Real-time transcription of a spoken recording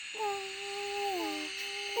Hey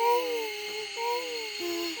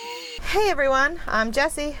everyone, I'm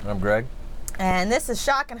Jessie. I'm Greg. And this is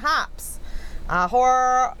Shock and Hops, a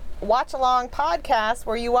horror watch-along podcast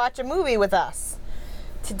where you watch a movie with us.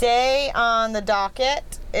 Today on the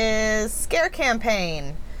docket is Scare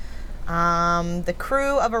Campaign. The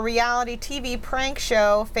crew of a reality TV prank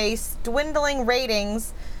show face dwindling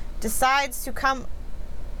ratings, decides to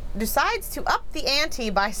up the ante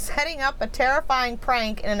by setting up a terrifying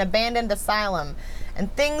prank in an abandoned asylum,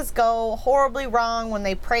 and things go horribly wrong when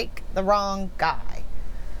they prank the wrong guy.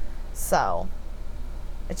 So,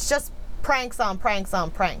 it's just pranks on pranks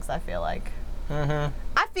on pranks, I feel like. I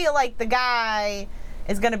feel like the guy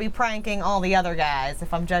is going to be pranking all the other guys,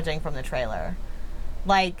 if I'm judging from the trailer.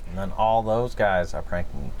 Like, And then all those guys are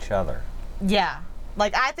pranking each other. yeah.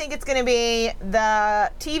 Like, I think it's going to be the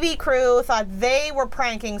TV crew thought they were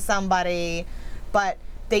pranking somebody, but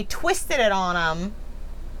they twisted it on them,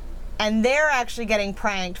 and they're actually getting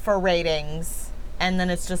pranked for ratings, and then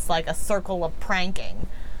it's just like a circle of pranking.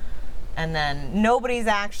 And then nobody's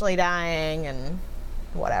actually dying, and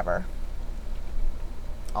whatever.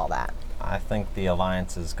 All that. I think the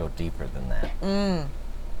alliances go deeper than that. And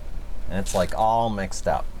it's like all mixed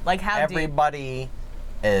up. Like how deep? Everybody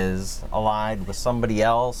is allied with somebody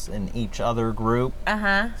else in each other group.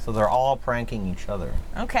 So they're all pranking each other.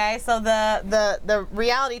 Okay, so the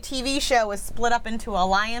reality TV show is split up into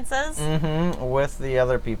alliances? With the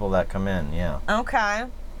other people that come in, yeah. Okay.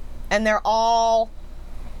 And they're all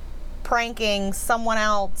pranking someone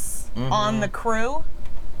else on the crew?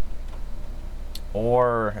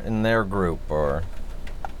 Or in their group, or...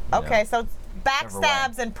 Okay, so it's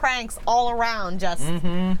backstabs and pranks all around, just...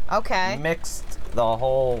 Okay. Mixed the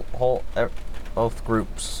whole both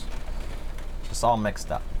groups. Just all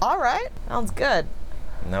mixed up. All right. Sounds good.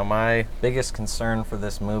 Now, my biggest concern for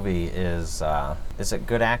this movie is it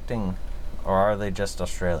good acting, or are they just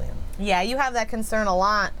Australian? Yeah, you have that concern a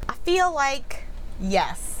lot. I feel like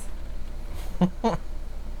yes.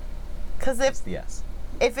 Because Yes.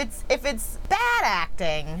 if it's bad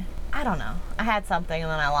acting, I don't know. I had something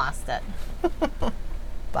and then I lost it.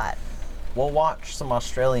 But We'll watch some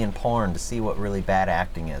Australian porn to see what really bad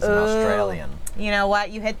acting is in Australian. you know what?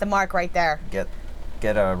 You hit the mark right there. Get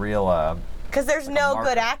a real Because there's no marker.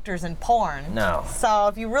 good actors in porn. No. So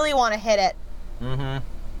if you really want to hit it.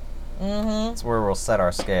 That's where we'll set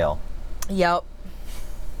our scale. Yep.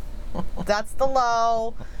 That's the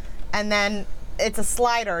low. And then it's a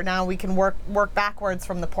slider. Now we can work backwards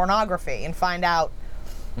from the pornography and find out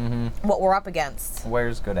what we're up against.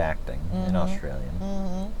 Where's good acting in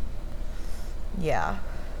Australian? Yeah.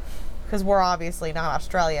 Because we're obviously not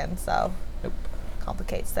Australian, so Nope.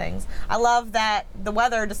 complicates things. I love that the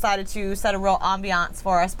weather decided to set a real ambiance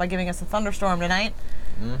for us by giving us a thunderstorm tonight.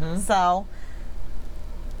 So,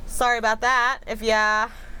 sorry about that. If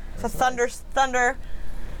thunder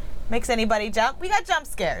makes anybody jump, we got jump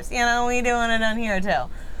scares. You know, we doing it on here too.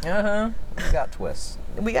 We got twists.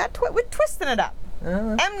 We're twisting it up.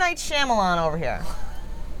 M. Night Shyamalan over here.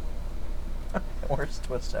 Worst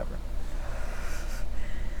twist ever.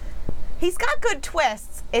 He's got good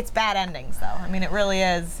twists. It's bad endings, though. I mean, it really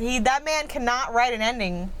is. That man cannot write an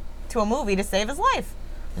ending to a movie to save his life.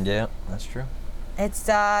 Yeah, that's true.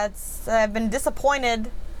 I've been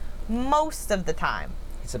disappointed most of the time.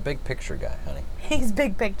 He's a big picture guy, honey. He's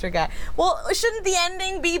big picture guy. Well, shouldn't the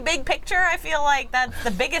ending be big picture? I feel like that's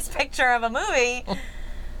the biggest picture of a movie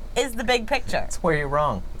is the big picture. That's where you're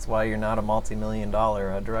wrong. That's why you're not a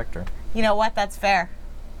multi-million-dollar director. You know what? That's fair.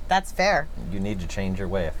 That's fair. You need to change your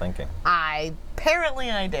way of thinking.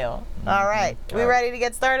 Apparently I do. All right. We ready to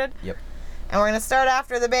get started? Yep. And we're going to start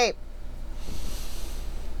after the beep.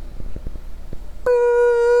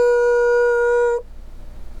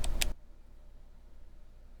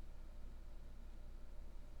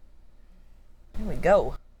 Here we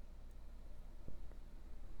go.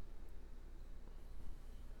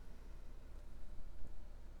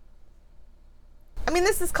 I mean,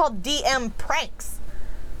 this is called DM Pranks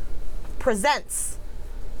Presents.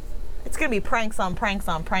 It's going to be pranks on pranks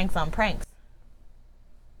on pranks on pranks.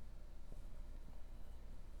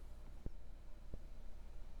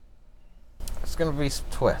 It's going to be some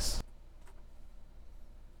twists.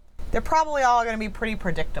 They're probably all going to be pretty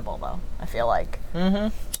predictable, though, I feel like.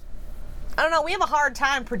 I don't know. We have a hard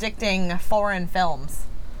time predicting foreign films.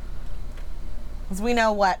 Because we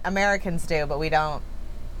know what Americans do, but we don't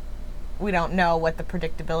know what the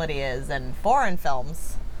predictability is in foreign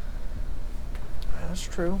films. That's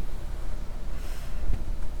true.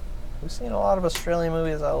 We've seen a lot of Australian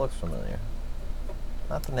movies that look familiar.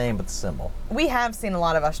 Not the name, but the symbol. We have seen a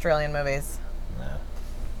lot of Australian movies. Yeah.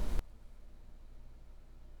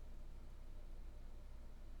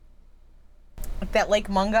 Like that Lake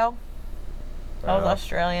Mungo. That was Yeah.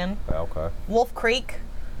 Australian. Okay. Wolf Creek.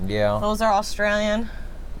 Yeah. Those are Australian.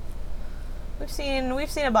 We've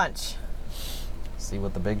seen a bunch. See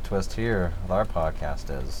what the big twist here with our podcast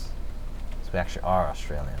is. We actually are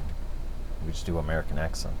Australian. We just do American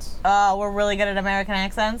accents. Oh, we're really good at American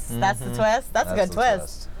accents? That's the twist? That's a good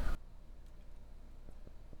twist.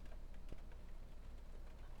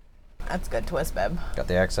 That's a good twist, babe. Got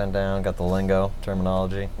the accent down, got the lingo,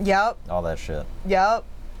 terminology. Yep. All that shit. Yep.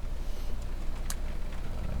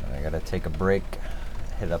 I gotta take a break,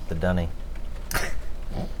 hit up the dunny.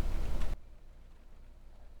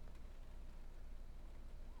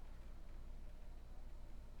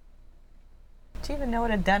 Do you even know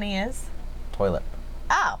what a dunny is? Toilet.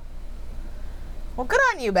 Oh. Well, good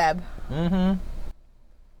on you, babe. Mm-hmm.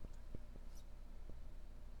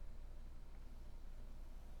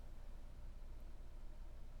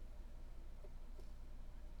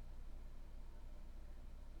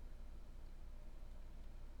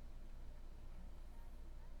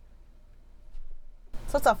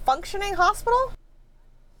 So it's a functioning hospital?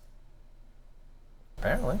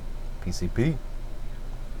 Apparently. PCP.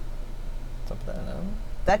 What's up with that, no?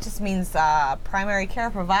 That just means primary care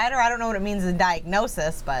provider. I don't know what it means in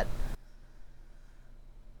diagnosis, but...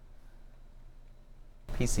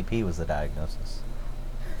 PCP was the diagnosis.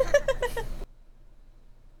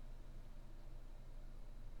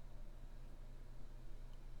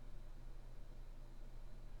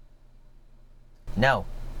 No.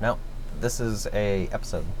 This is a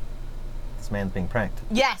episode. This man's being pranked.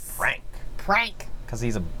 Yes. Prank. Because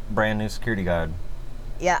he's a brand new security guard.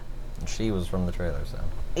 Yeah. And she was from the trailer, so.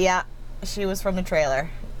 Yeah. She was from the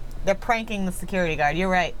trailer. They're pranking the security guard.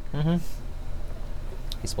 You're right. Mm-hmm.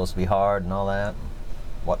 He's supposed to be hard and all that, and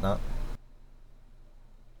whatnot.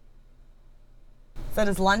 Is that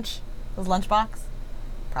his lunch? His lunchbox?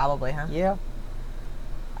 Probably, huh? Yeah.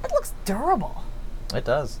 It looks durable. It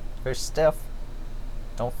does. It's very stiff.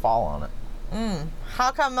 Don't fall on it.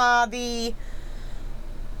 How come the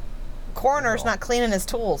coroner's not cleaning his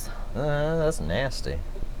tools? That's nasty.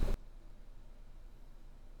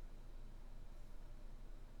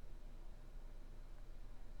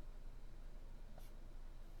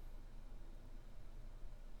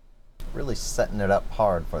 Really setting it up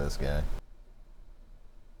hard for this guy.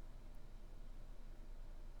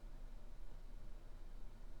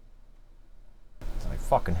 It's like,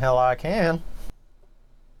 fucking hell I can.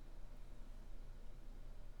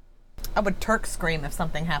 I would Turk scream if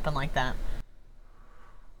something happened like that.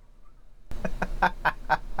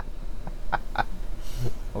 I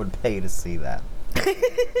would pay to see that.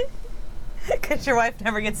 Because your wife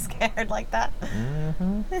never gets scared like that.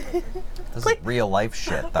 Mm-hmm. This is real life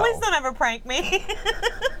shit, though. Please don't ever prank me.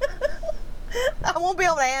 I won't be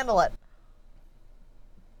able to handle it.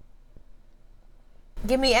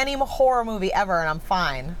 Give me any horror movie ever and I'm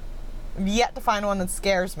fine. I've yet to find one that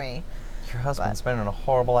scares me. Your husband's been in a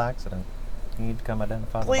horrible accident. You need to come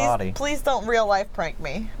identify the body. Please don't real life prank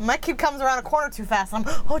me. My kid comes around a corner too fast and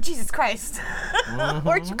I'm, oh, Jesus Christ.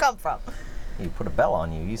 Where'd you come from? He put a bell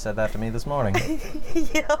on you. You said that to me this morning.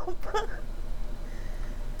 Yep.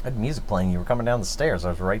 I had music playing. You were coming down the stairs. I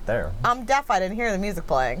was right there. I'm deaf. I didn't hear the music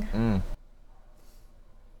playing.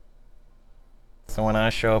 So when I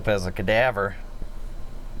show up as a cadaver,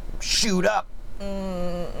 shoot up.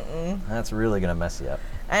 That's really going to mess you up.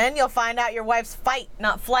 And then you'll find out your wife's fight,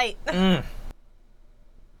 not flight.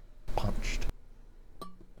 Punched.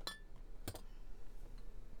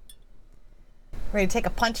 Ready to take a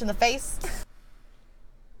punch in the face?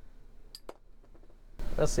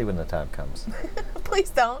 We'll see when the time comes. Please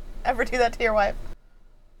don't ever do that to your wife.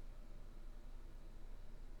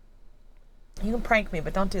 You can prank me,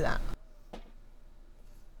 but don't do that.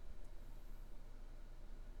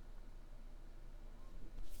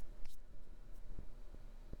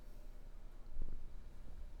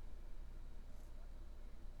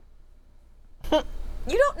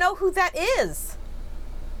 You don't know who that is.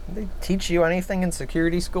 Did they teach you anything in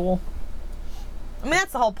security school? I mean,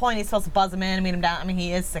 that's the whole point. He's supposed to buzz him in and meet him down. I mean,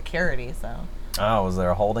 he is security, so. Oh, was there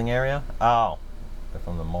a holding area? Oh, they're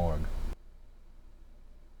from the morgue.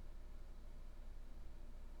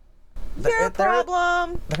 Your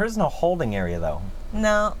problem. There is no holding area, though.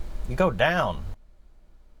 No. You go down.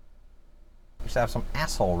 You just have some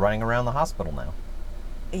asshole running around the hospital now.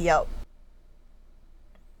 Yep.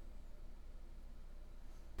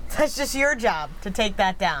 That's just your job to take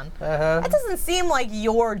that down. That doesn't seem like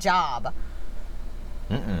your job.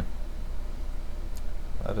 That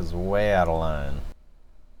is way out of line.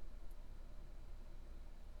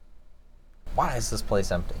 Why is this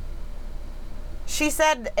place empty? She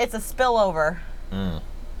said it's a spillover.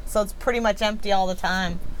 so it's pretty much empty all the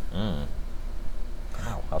time. Wow,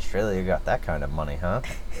 Australia got that kind of money, huh?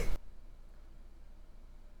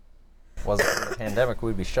 Wasn't for the pandemic,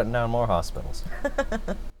 we'd be shutting down more hospitals.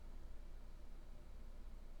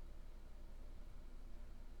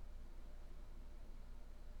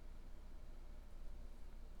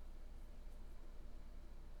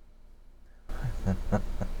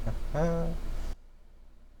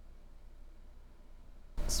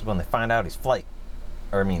 This is when they find out he's fight.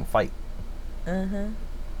 Well,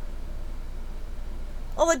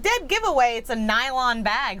 the dead giveaway, it's a nylon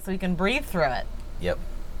bag so he can breathe through it. Yep.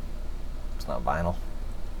 It's not vinyl.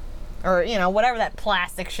 Or, you know, whatever that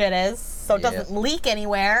plastic shit is, so it doesn't leak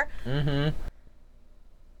anywhere.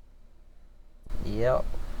 Yep.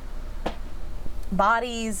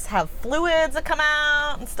 Bodies have fluids that come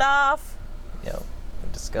out and stuff. Yep.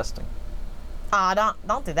 They're disgusting.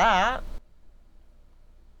 Don't do that.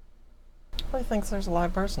 Who thinks there's a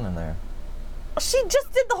live person in there? She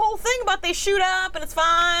just did the whole thing about they shoot up and it's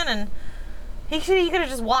fine, and he could have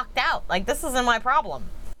just walked out. Like, this isn't my problem.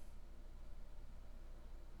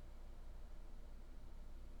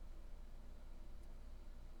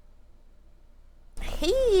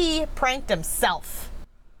 He pranked himself.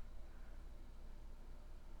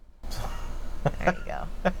 There you go.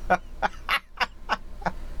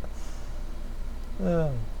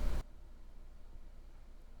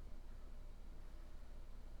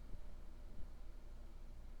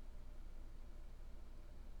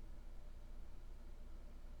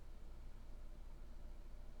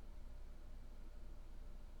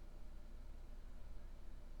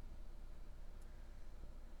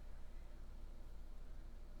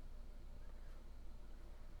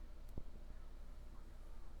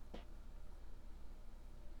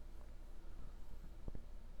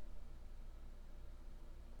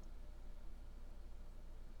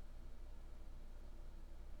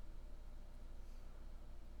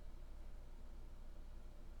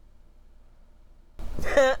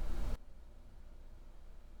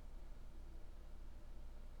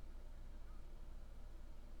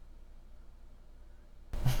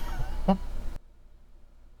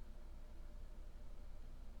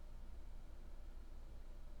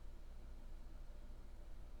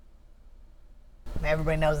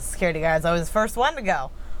 Everybody knows the security guard's always the first one to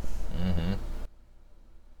go.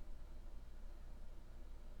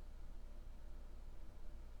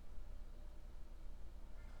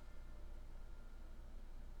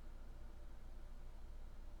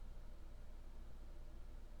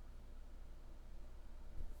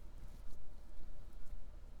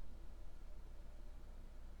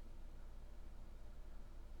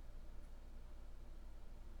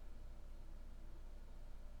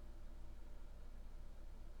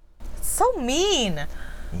 So mean.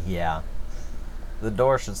 Yeah. The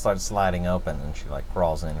door should start sliding open and she like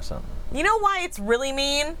crawls in or something. You know why it's really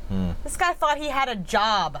mean? This guy thought he had a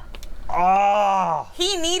job. Oh!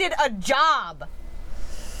 He needed a job.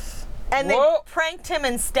 And they pranked him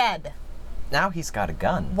instead. Now he's got a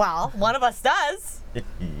gun. Well, one of us does.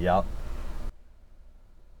 Yep.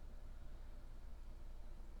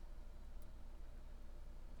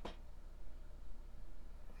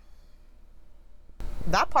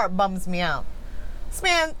 That part bums me out. This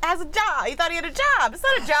man has a job. He thought he had a job. It's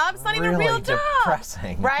not a job. It's not even a real job.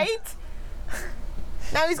 Depressing. Right?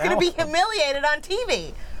 Now he's going to be humiliated on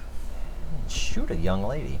TV. Shoot a young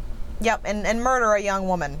lady. Yep, and murder a young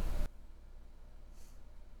woman.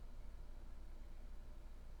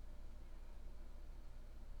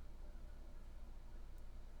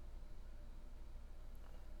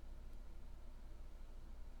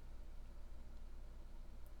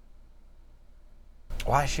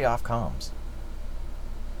 Why is she off comms?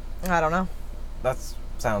 I don't know. That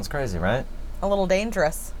sounds crazy, right? A little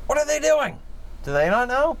dangerous. What are they doing? Do they not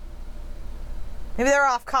know? Maybe they're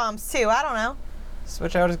off comms too. I don't know.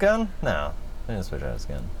 Switch out his gun? No. He didn't switch out his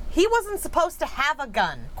gun. He wasn't supposed to have a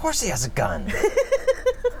gun. Of course he has a gun.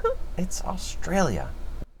 It's Australia.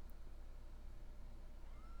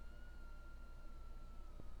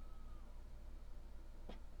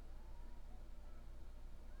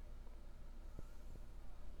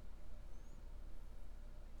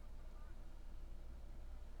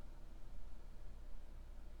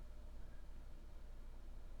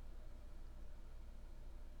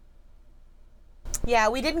 Yeah,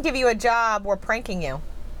 we didn't give you a job. We're pranking you.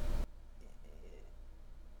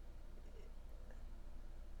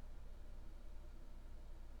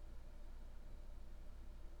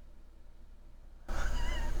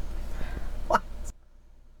 What?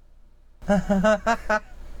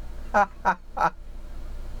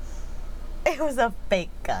 It was a fake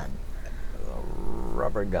gun. A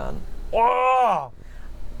rubber gun. Oh!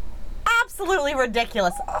 absolutely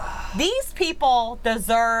ridiculous. These people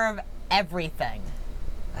deserve everything.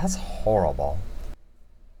 That's horrible.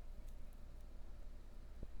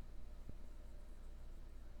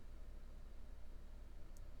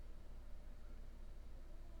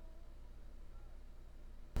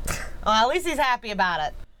 Well, at least he's happy about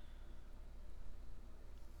it.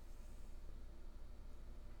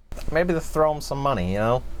 Maybe to throw him some money, you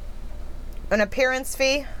know? An appearance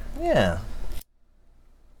fee? Yeah.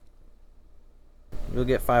 You'll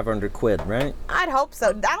get 500 quid, right? I'd hope so.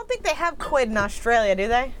 I don't think they have quid in Australia, do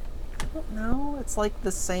they? No, it's like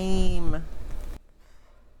the same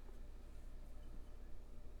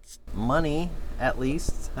money, at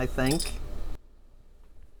least, I think.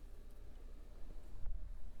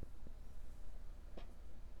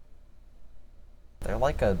 They're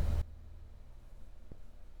like a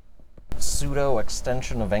pseudo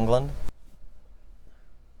extension of England.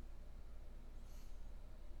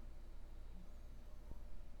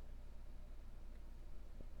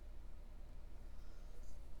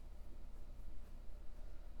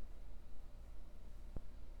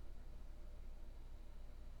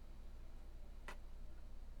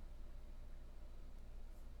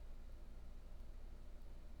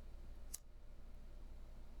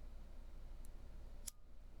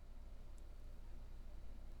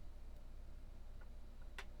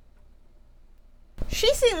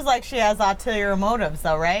 She seems like she has ulterior motives,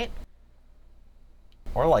 though, right?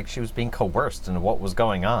 Or like she was being coerced into what was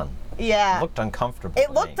going on. Yeah. It looked uncomfortable. It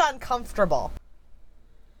looked uncomfortable.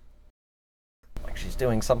 Like she's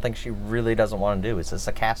doing something she really doesn't want to do. Is this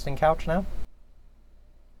a casting couch now?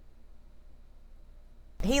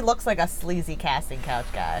 He looks like a sleazy casting couch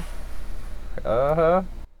guy. Uh-huh.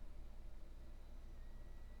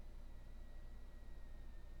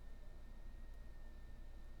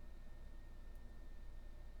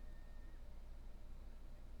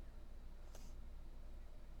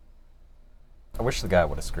 I wish the guy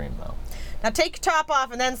would have screamed, though. Now take your top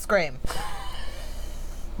off and then scream.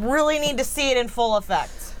 Really need to see it in full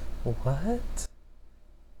effect. What? It's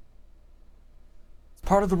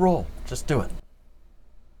part of the role. Just do it.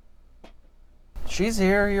 She's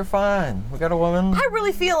here, you're fine. We got a woman. I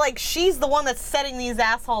really feel like she's the one that's setting these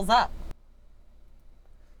assholes up.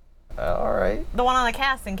 Alright. The one on the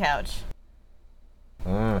casting couch.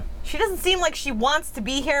 She doesn't seem like she wants to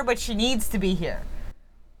be here, but she needs to be here.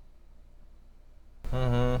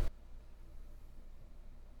 Mm-hmm.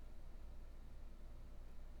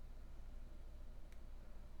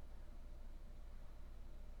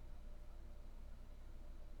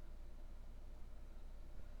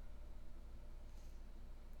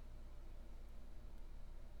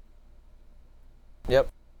 Yep.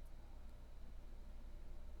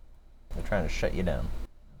 They're trying to shut you down.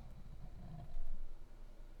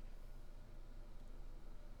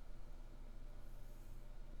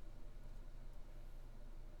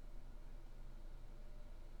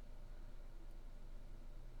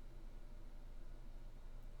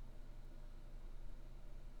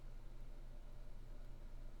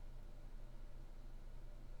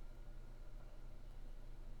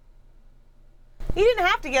 You didn't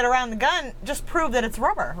have to get around the gun, just prove that it's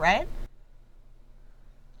rubber, right?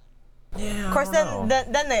 Yeah. Of course,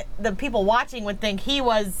 then the people watching would think he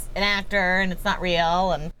was an actor and it's not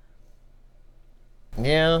real, and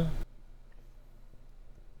Yeah.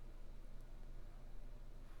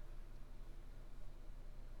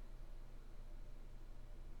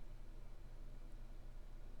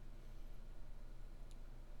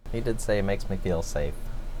 He did say it makes me feel safe.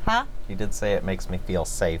 huh? He did say it makes me feel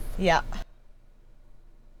safe. Yeah.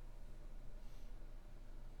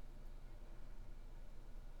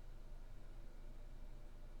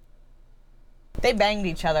 They banged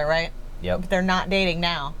each other, right? Yep. But they're not dating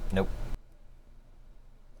now. Nope.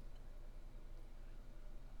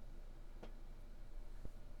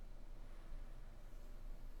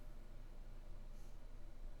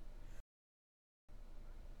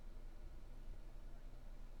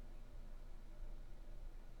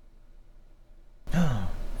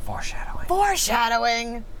 Foreshadowing.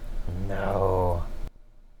 Foreshadowing! No.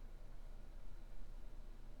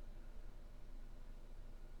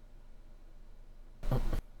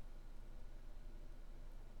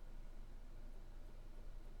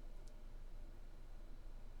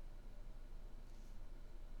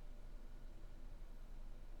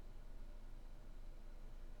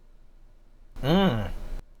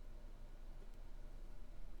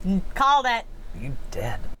 Called it. You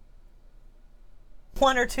dead.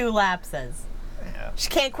 1 or 2 lapses. Yeah. She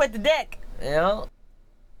can't quit the dick. Yeah.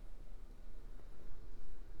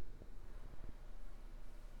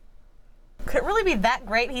 Could it really be that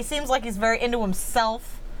great? He seems like he's very into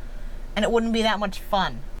himself and it wouldn't be that much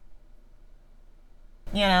fun.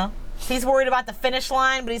 You know? He's worried about the finish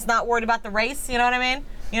line, but he's not worried about the race, you know what I mean?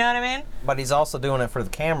 You know what I mean? But he's also doing it for the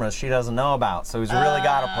cameras she doesn't know about, so he's really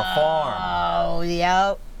got to perform. Oh,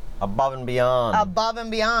 yep. Above and beyond. Above and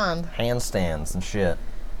beyond. Handstands and shit.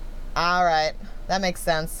 All right. That makes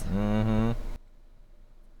sense. Mm-hmm.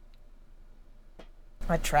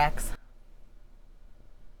 That tracks.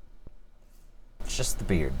 It's just the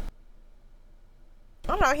beard.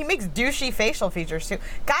 I don't know. He makes douchey facial features, too.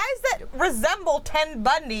 Guys that resemble Ted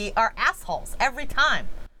Bundy are assholes every time.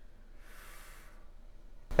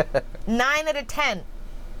 9 out of 10.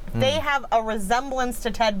 If they have a resemblance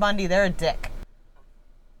to Ted Bundy, they're a dick.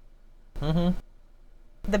 Mm-hmm.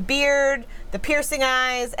 The beard, the piercing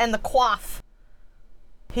eyes, and the coif.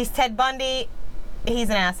 He's Ted Bundy. He's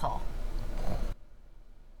an asshole.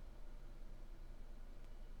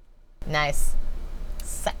 Nice.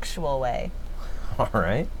 Sexual way. All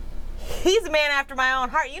right. He's a man after my own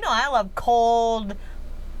heart. You know I love cold,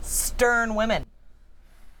 stern women.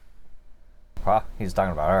 Oh, he's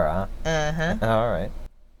talking about her, huh? Uh-huh. All right.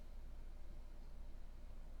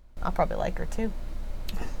 I'll probably like her, too.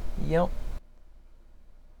 Yep.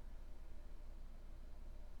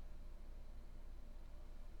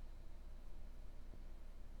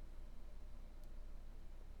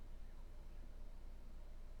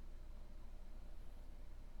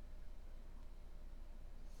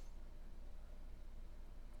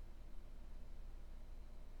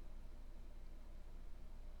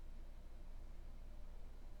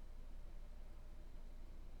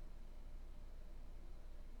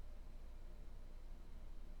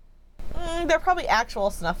 They're probably actual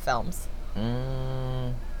snuff films.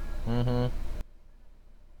 Mm-hmm.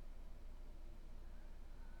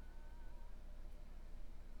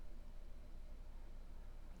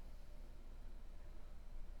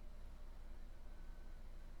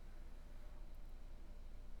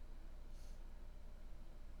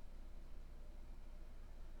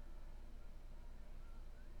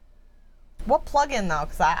 What plug-in, though?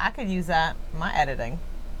 Because I could use that in my editing.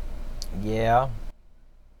 Yeah.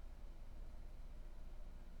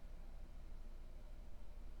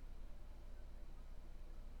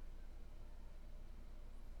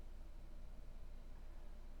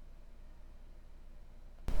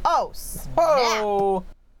 Oh, snap. Whoa!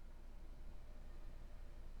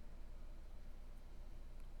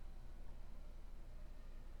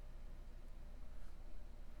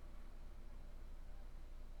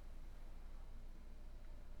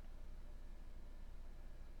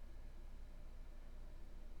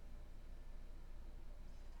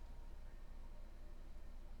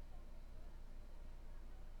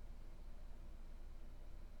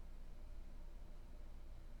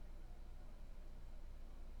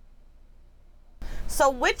 So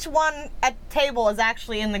which one at the table is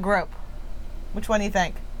actually in the group? Which one do you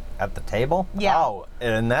think? At the table? Yeah. Oh,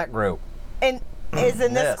 in that group. And is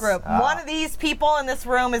in this This. group. Ah. One of these people in this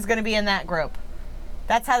room is going to be in that group.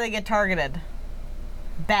 That's how they get targeted.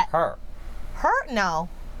 Bet. Her. Her? No.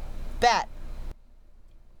 Bet.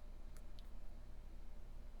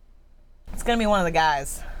 It's going to be one of the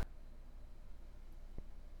guys.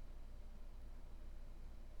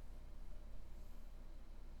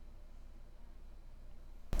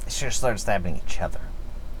 They should have started stabbing each other.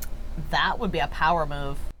 That would be a power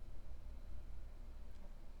move.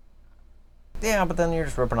 Yeah, but then you're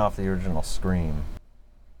just ripping off the original Scream.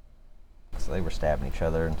 So they were stabbing each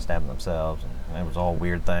other and stabbing themselves, and it was all a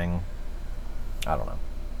weird thing. I don't know.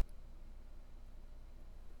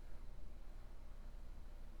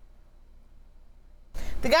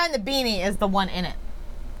 The guy in the beanie is the one in it.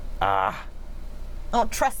 Ah. I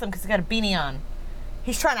don't trust him because he's got a beanie on.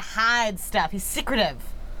 He's trying to hide stuff. He's secretive.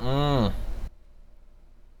 Mm.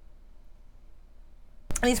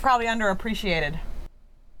 And he's probably underappreciated.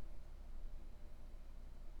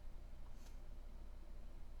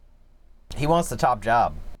 He wants the top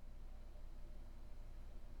job.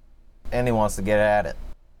 And he wants to get at it.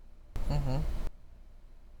 Mm-hmm.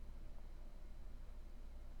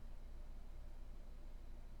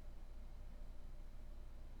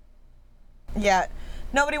 Yeah.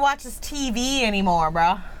 Nobody watches TV anymore,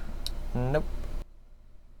 bro. Nope.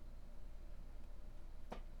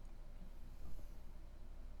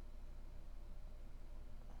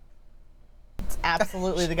 It's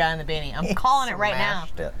absolutely the guy in the beanie. I'm calling it right now.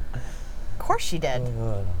 Smashed it. Of course she did.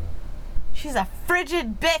 She's a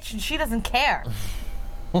frigid bitch and she doesn't care.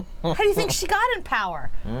 How do you think she got in power?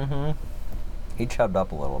 Mm-hmm. He chubbed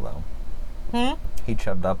up a little, though. Hmm? He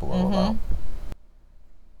chubbed up a little, though.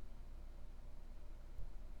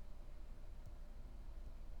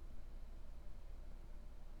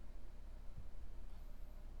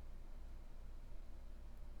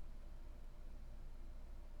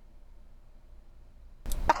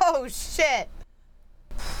 Oh, shit.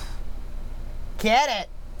 Get it,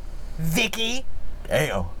 Vicky.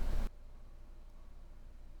 Ayo.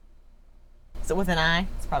 Is it with an eye?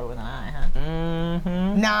 It's probably with an eye, huh?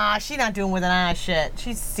 Mm-hmm. Nah, she not doing with an eye shit.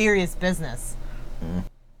 She's serious business.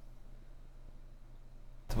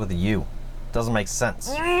 It's with a U. Doesn't make sense.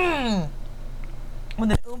 With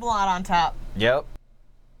an umlaut on top. Yep.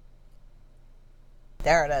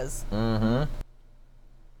 There it is. Mm-hmm.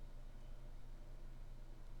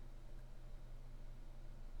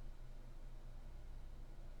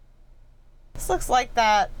 This looks like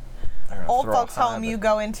that old folks home you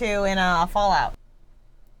go into in Fallout.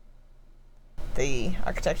 The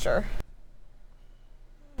architecture.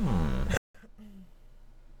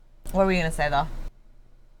 What were you gonna say though?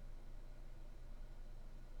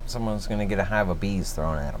 Someone's gonna get a hive of bees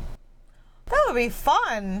thrown at them. That would be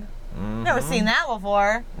fun. Never seen that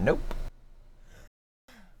before. Nope.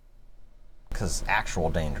 Because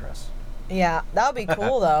actual dangerous. Yeah, that would be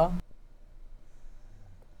cool though.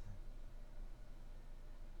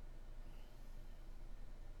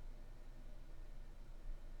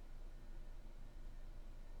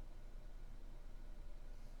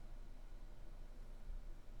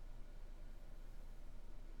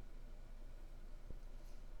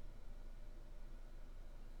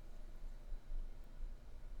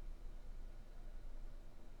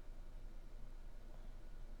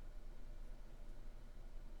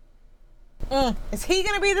 Is he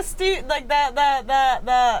gonna be the like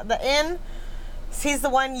the in? He's the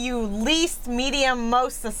one you least, medium,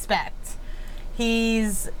 most suspect.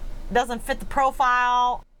 He's doesn't fit the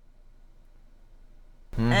profile,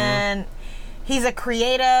 and he's a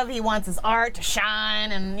creative. He wants his art to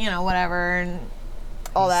shine, and you know whatever, and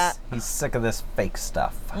all that. He's sick of this fake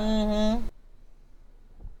stuff.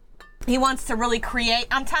 He wants to really create.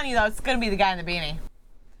 I'm telling you though, it's gonna be the guy in the beanie.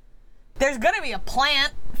 There's gonna be a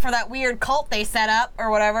plant for that weird cult they set up or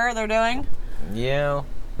whatever they're doing. Yeah.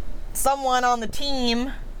 Someone on the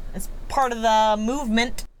team is part of the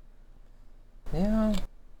movement. Yeah.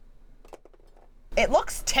 It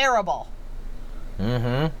looks terrible.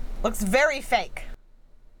 Looks very fake.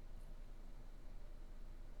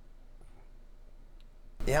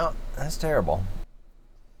 Yeah, that's terrible.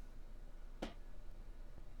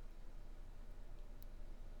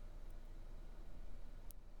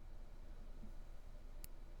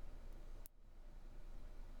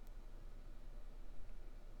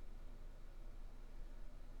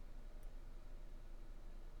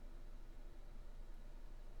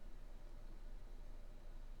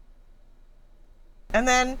 And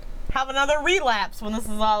then have another relapse when this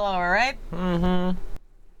is all over, right?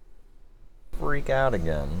 Freak out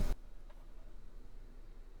again.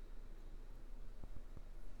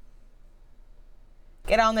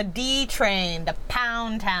 Get on the D train to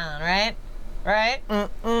Pound Town, right? Right?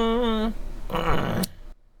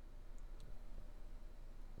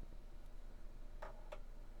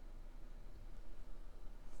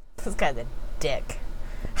 This guy's a dick.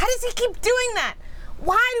 How does he keep doing that?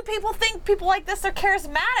 Why do people think people like this are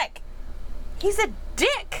charismatic? He's a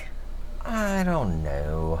dick. I don't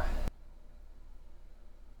know.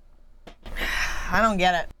 I don't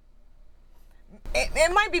get it.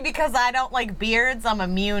 It might be because I don't like beards. I'm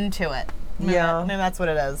immune to it. Yeah. Maybe that's what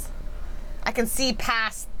it is. I can see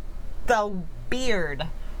past the beard.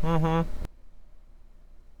 Not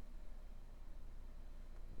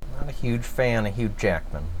a huge fan of Hugh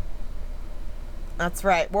Jackman. That's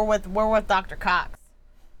right. We're with Dr. Cox.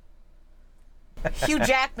 Hugh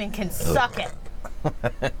Jackman can suck it.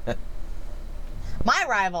 My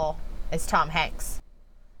rival is Tom Hanks.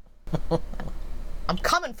 I'm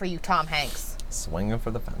coming for you, Tom Hanks. Swinging for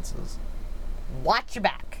the fences. Watch your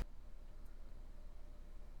back.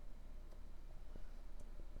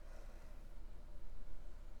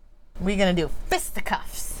 We're gonna do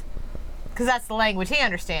fisticuffs. Because that's the language he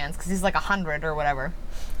understands, because he's like 100 or whatever.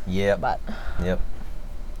 Yep. But Yep.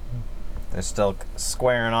 They're still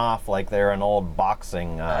squaring off like they're an old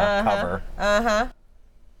boxing cover.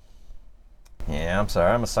 Yeah, I'm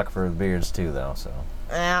sorry. I'm a sucker for the beards too, though, so.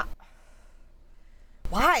 Yeah.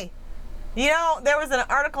 Why? You know, there was an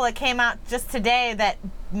article that came out just today that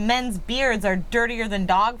men's beards are dirtier than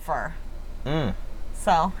dog fur.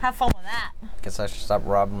 So, have fun with that. Guess I should stop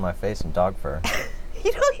robbing my face in dog fur.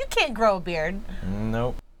 You know, you can't grow a beard.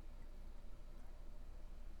 Nope.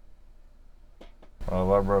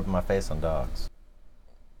 Well, I rub my face on dogs.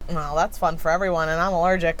 Well, that's fun for everyone, and I'm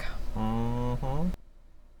allergic. Not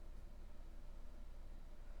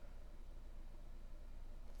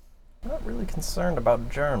really concerned about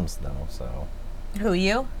germs, though, so. Who,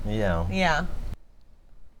 you? Yeah. Yeah.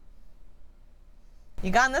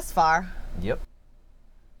 You gone this far. Yep.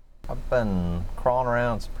 I've been crawling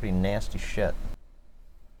around some pretty nasty shit.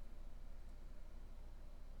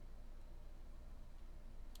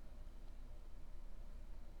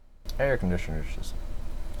 Air conditioner's just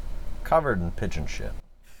covered in pigeon shit.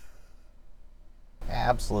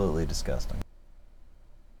 Absolutely disgusting.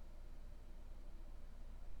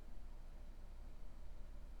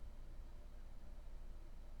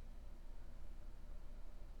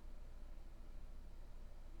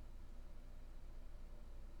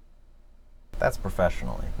 That's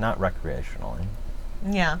professionally, not recreationally.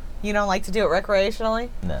 Yeah. You don't like to do it recreationally?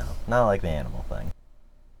 No, not like the animal thing.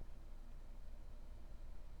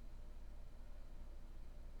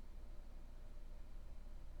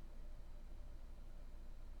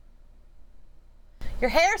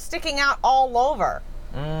 Your hair's sticking out all over.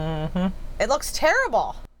 Mm-hmm. It looks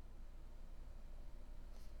terrible.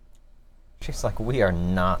 She's like, we are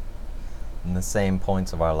not in the same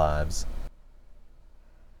points of our lives.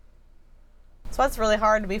 So it's really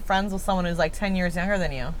hard to be friends with someone who's like 10 years younger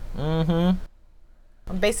than you. Mm-hmm.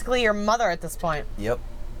 I'm basically your mother at this point. Yep.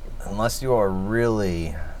 Unless you are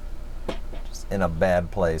really just in a bad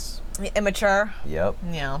place. Immature. Yep.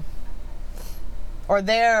 Yeah. Or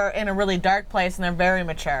they're in a really dark place and they're very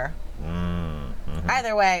mature. Mm-hmm.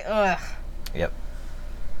 Either way, ugh. Yep.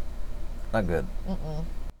 Not good. Mm-mm.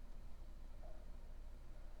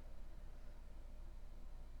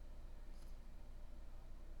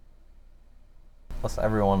 Plus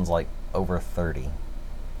everyone's like over 30.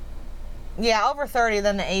 Yeah, over 30,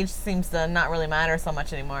 then the age seems to not really matter so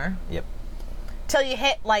much anymore. Yep. Till you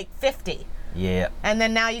hit like 50. Yeah. And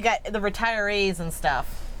then now you got the retirees and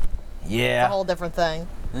stuff. Yeah. It's a whole different thing.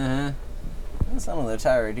 And some of the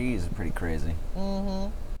retirees are pretty crazy.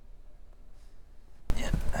 Mm-hmm.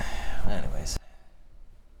 Yeah. Anyways.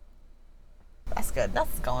 That's good. That's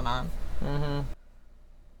what's going on. Mm-hmm.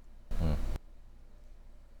 Mm.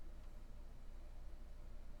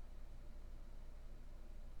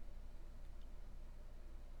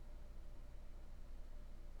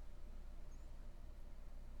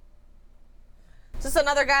 Is this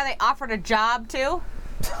another guy they offered a job to?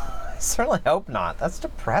 I certainly hope not. That's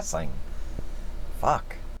depressing.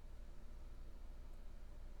 Fuck.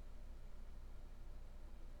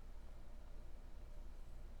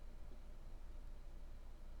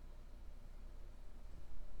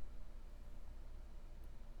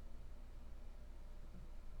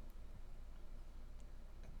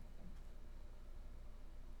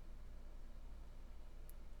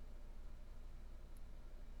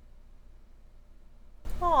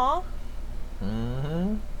 Aw.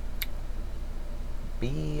 Mm-hmm.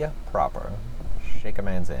 Be proper. Shake a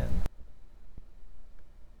man's hand.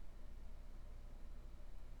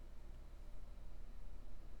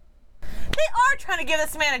 They are trying to give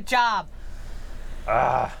this man a job.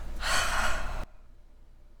 Ah.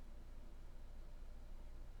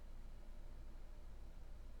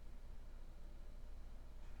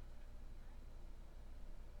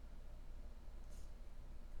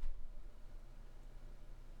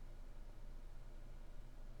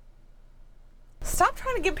 Stop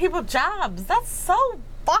trying to give people jobs. That's so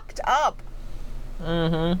fucked up.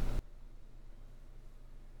 Mm-hmm.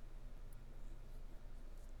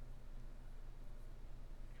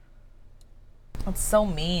 That's so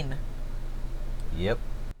mean. Yep.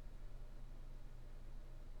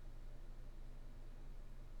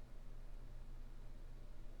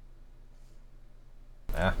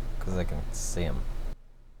 Ah, because I can see him.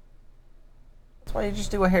 That's why you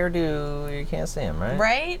just do a hairdo, you can't see him, right?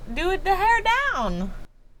 Right? Do it the hair down.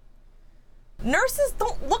 Nurses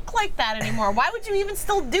don't look like that anymore. Why would you even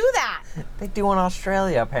still do that? They do in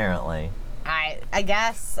Australia, apparently. I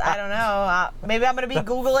guess. I don't know. Maybe I'm going to be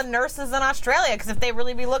Googling nurses in Australia, because if they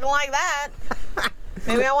really be looking like that,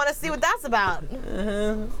 maybe I want to see what that's about.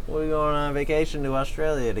 We're going on vacation to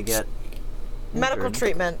Australia to get Medical injured.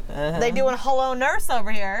 treatment. They doing hello nurse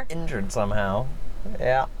over here. Injured somehow.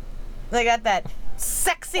 Yeah. They got that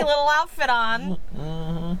sexy little outfit on.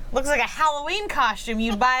 Mm-hmm. Looks like a Halloween costume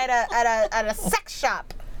you'd buy at a sex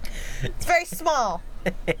shop. It's very small.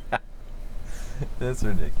 Yeah. That's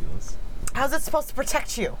ridiculous. How's it supposed to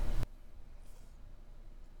protect you?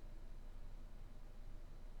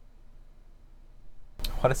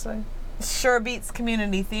 What'd it say? Sure beats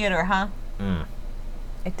community theater, huh? Mm.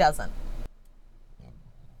 It doesn't.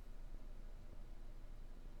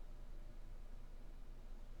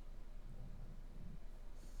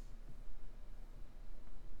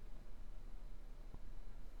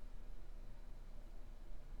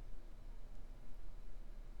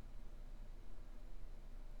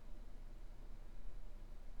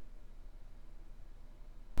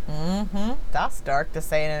 Mm-hmm. That's dark to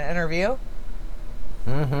say in an interview.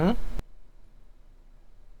 Mm-hmm.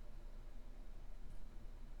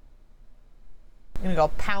 You gonna go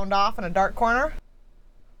pound off in a dark corner?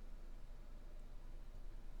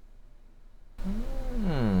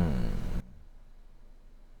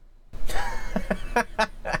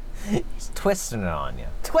 He's twisting it on you.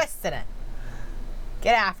 Twisting it.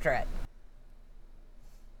 Get after it.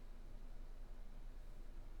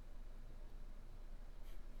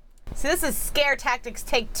 See, this is Scare Tactics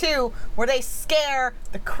Take 2, where they scare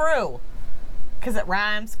the crew. Because it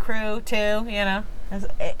rhymes, crew, too, you know.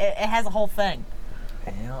 It has a whole thing.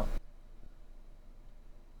 Yeah.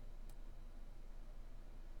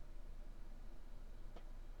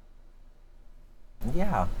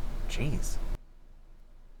 Yeah. Jeez.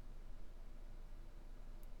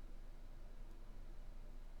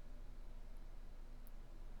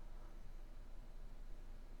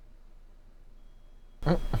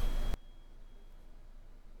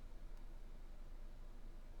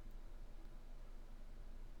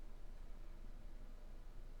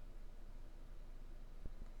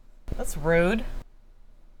 That's rude.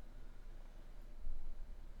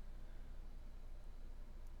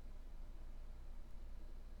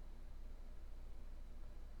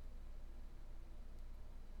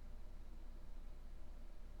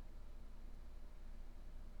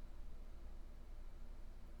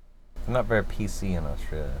 I'm not very PC in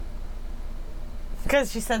Australia.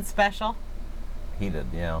 Because she said special. He did,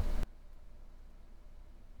 yeah.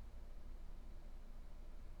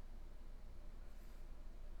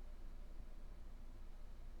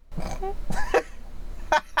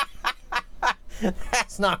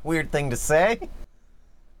 That's not a weird thing to say.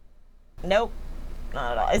 Nope.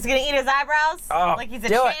 Not at all. Is he gonna eat his eyebrows? Oh, like he's a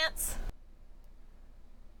do it. chance?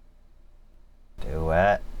 Do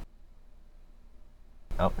it.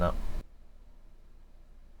 Oh, no.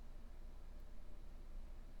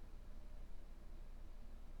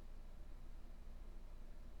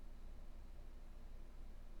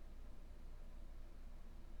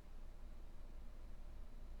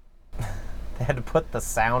 They had to put the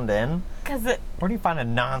sound in? Because Where do you find a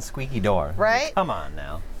non-squeaky door? Right? Come on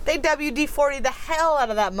now. they WD-40 the hell out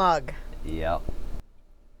of that mug. Yep.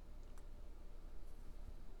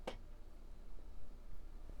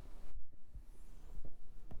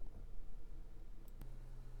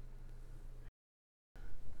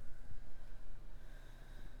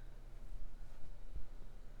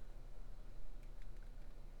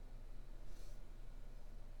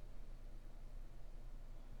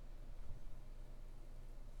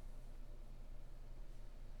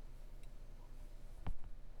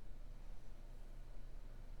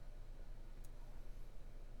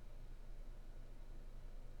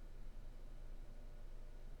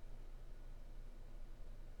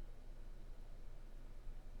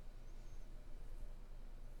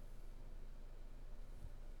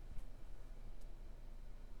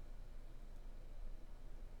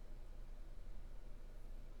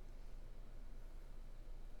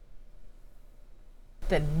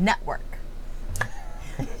 The network.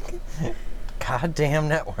 Goddamn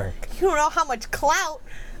network. You don't know how much clout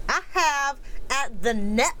I have at the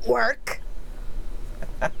network.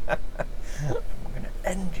 I'm gonna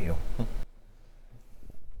end you.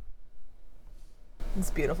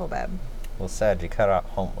 It's beautiful, babe. Well, sad you cut out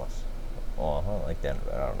homeless. Well, I don't like the end of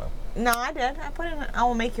it. I don't know. No, I did. I put in, I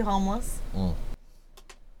will make you homeless. Mm.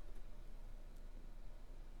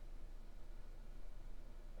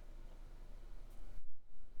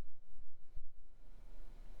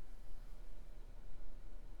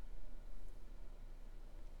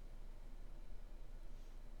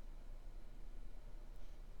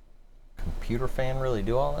 Computer fan really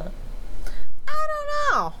do all that? I don't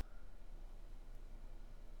know.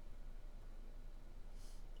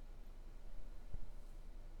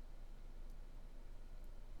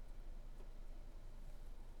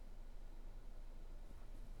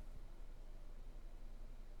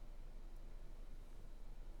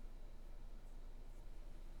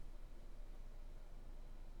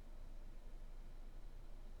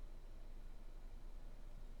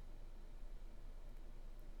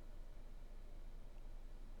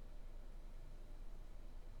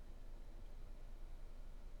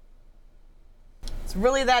 It's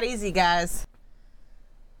really that easy, guys.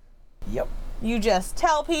 Yep. You just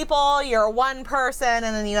tell people you're one person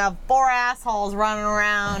and then you have 4 assholes running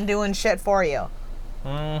around doing shit for you.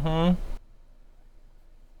 Mm-hmm.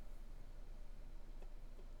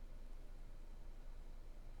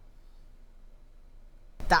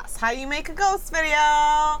 That's how you make a ghost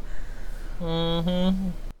video.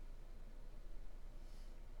 Mm-hmm.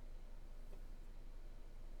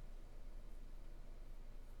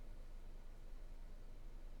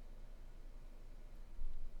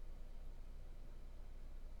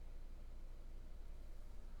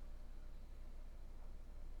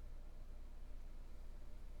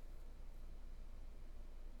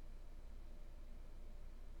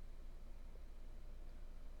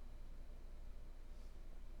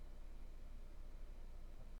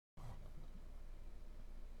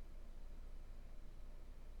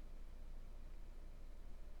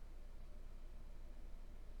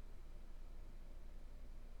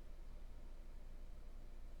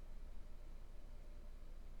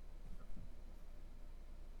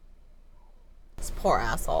 Poor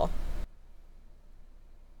asshole.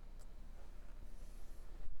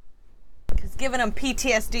 Because giving him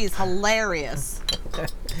PTSD is hilarious.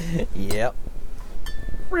 Yep.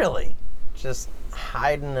 Really? Just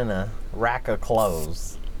hiding in a rack of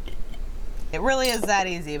clothes. It really is that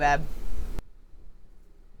easy, babe.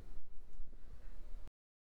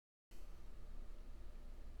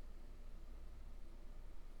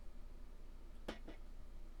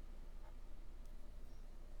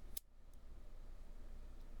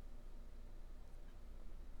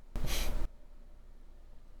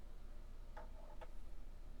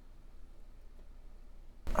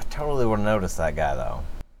 I totally would have noticed that guy, though.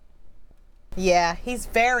 Yeah, he's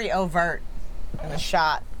very overt in the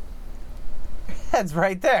shot. Head's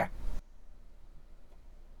right there.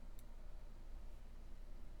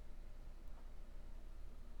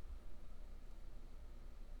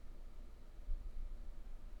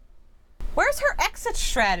 Where's her exit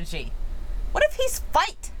strategy? What if he's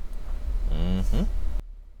fight? Mm-hmm.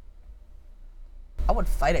 I would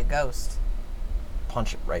fight a ghost.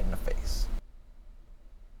 Punch it right in the face.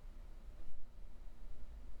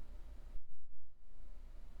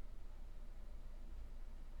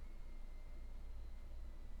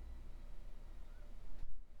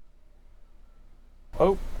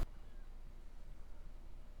 Oh.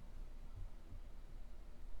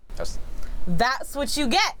 That's what you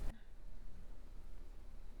get.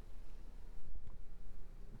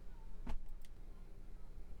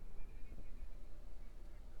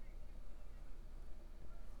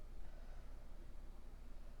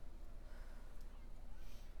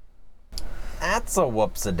 That's a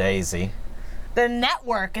whoops-a-daisy. The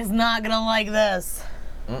network is not gonna like this.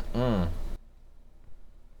 Mm-mm.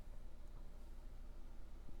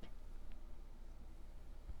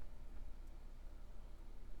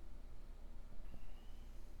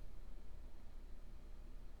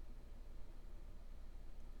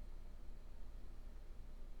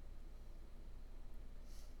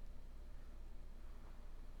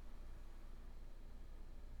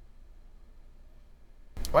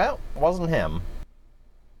 Well, wasn't him.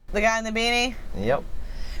 The guy in the beanie? Yep.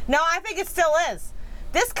 No, I think it still is.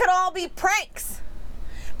 This could all be pranks.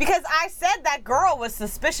 Because I said that girl was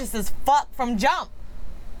suspicious as fuck from jump.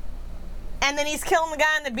 And then he's killing the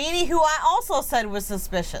guy in the beanie who I also said was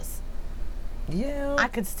suspicious. Yeah. I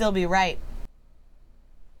could still be right.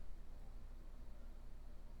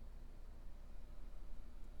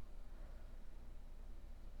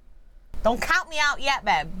 Don't count me out yet,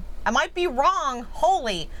 babe. I might be wrong,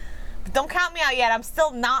 wholly, but don't count me out yet. I'm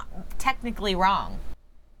still not technically wrong.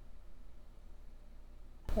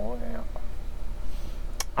 Well.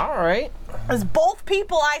 All right. Because both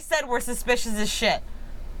people I said were suspicious as shit.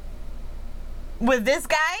 With this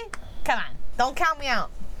guy, come on, don't count me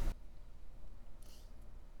out.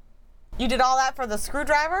 You did all that for the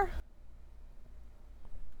screwdriver?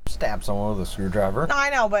 Stab someone with a screwdriver. No,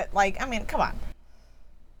 I know, but like, I mean, come on.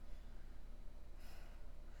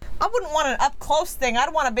 I wouldn't want an up-close thing.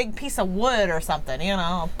 I'd want a big piece of wood or something, you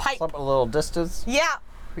know, a pipe. Something a little distance. Yeah,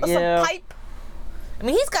 Yeah. some pipe. I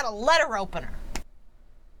mean, he's got a letter opener.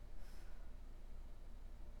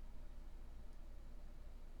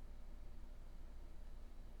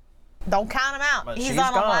 Don't count him out. But He's she's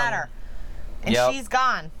on a gone. ladder. And Yep. she's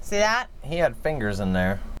gone. See that? He had fingers in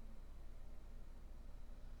there.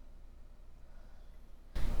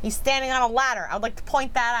 He's standing on a ladder. I would like to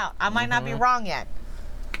point that out. I might not be wrong yet.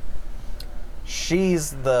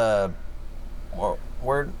 She's the... What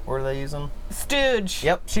word are they using? Stooge.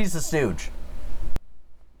 Yep, she's the stooge.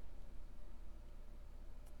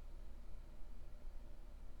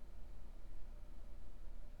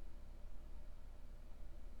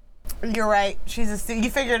 You're right. She's a stooge. You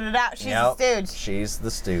figured it out. She's Yep, a stooge. she's the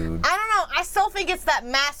stooge. I don't know. I still think it's that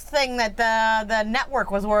mask thing that the network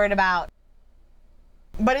was worried about.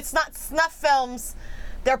 But it's not snuff films.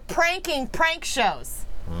 They're pranking prank shows.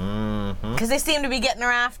 Mm-hmm. Because they seem to be getting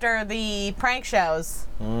her after the prank shows.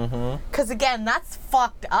 Mm-hmm. Because, again, that's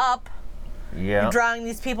fucked up. Yeah. You're drawing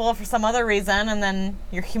these people for some other reason, and then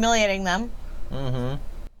you're humiliating them. Mm-hmm.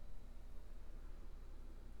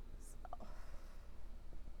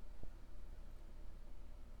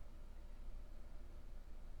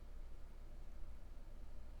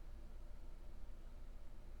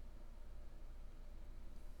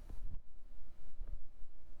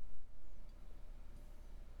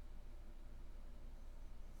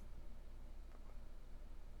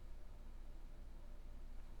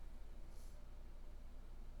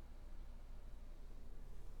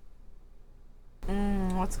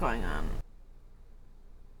 What's going on?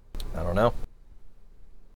 I don't know.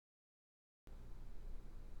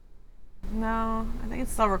 No, I think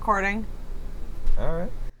it's still recording. All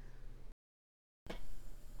right.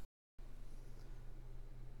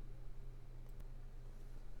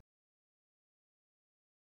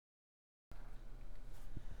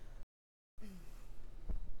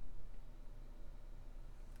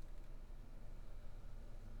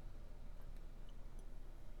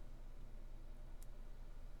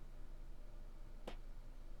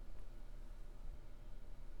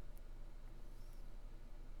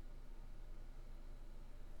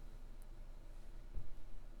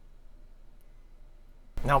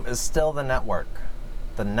 No, it's still the network.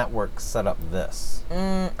 The network set up this.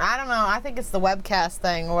 I don't know. I think it's the webcast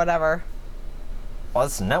thing or whatever. Well,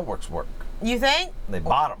 it's the network's work. You think? They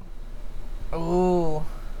bought them. Ooh.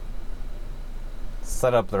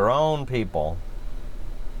 Set up their own people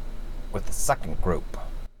with the second group.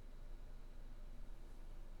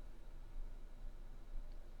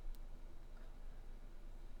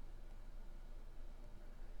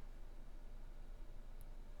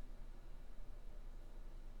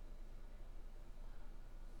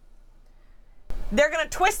 They're going to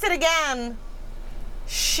twist it again.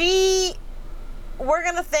 We're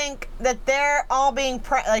going to think that they're all being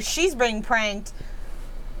like she's being pranked,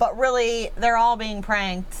 but really they're all being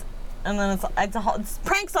pranked. And then it's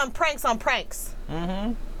pranks on pranks on pranks.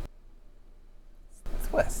 Mm-hmm.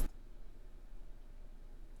 Twist.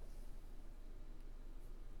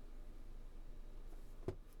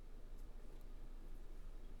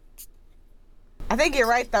 I think you're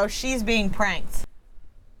right, though. She's being pranked.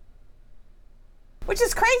 Which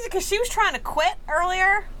is crazy because she was trying to quit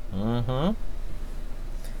earlier. Mm-hmm.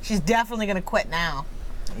 She's definitely going to quit now.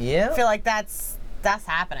 Yeah. I feel like that's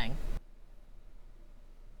happening.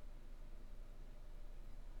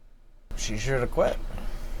 She should have quit.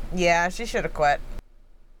 Yeah, she should have quit.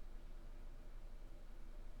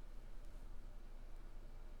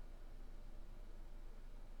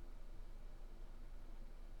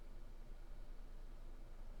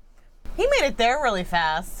 He made it there really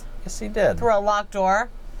fast. Yes, he did. Through a locked door.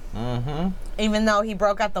 Mm-hmm. Even though he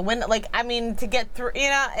broke out the window. Like, I mean, to get through,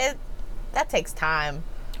 that takes time.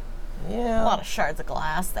 Yeah. A lot of shards of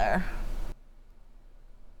glass there.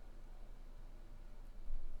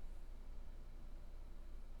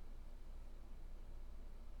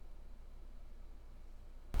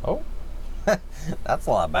 Oh. That's a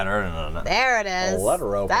lot better than a There it is.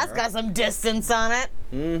 letter opener. That's got some distance on it.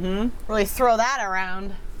 Mm-hmm. Really throw that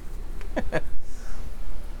around.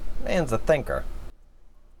 Man's a thinker.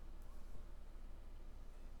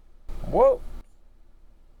 Whoa.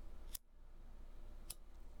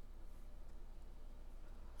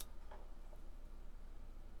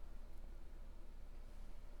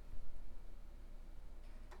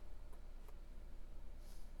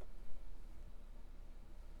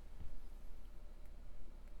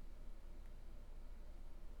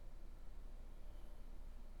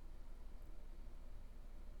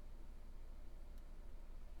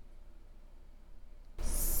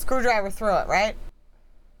 Screwdriver through it, right?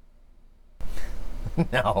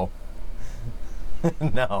 No.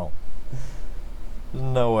 No. There's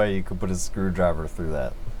no way you could put a screwdriver through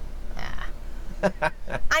that.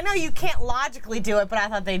 I know you can't logically do it, but I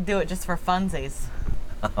thought they'd do it just for funsies.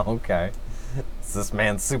 Okay. Is this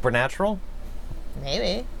man supernatural?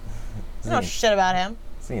 Maybe. There's no shit about him.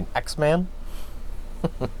 Is he an X-Man?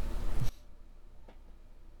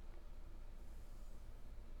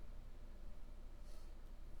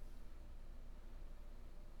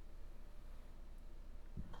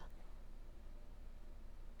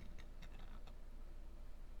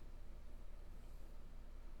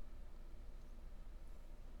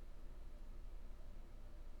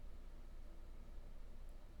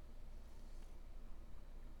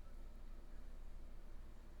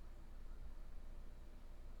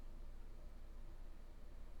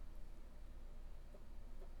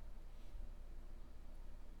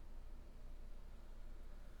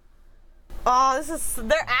 Oh,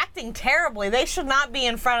 they're acting terribly. They should not be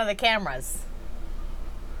in front of the cameras.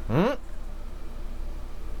 Hmm?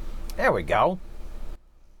 There we go.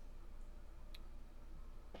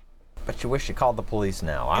 Bet you wish you called the police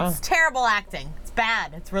now, huh? It's terrible acting. It's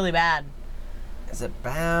bad. It's really bad. Is it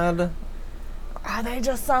bad? Are they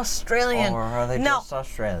just Australian? Or are they just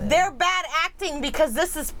Australian? They're bad acting because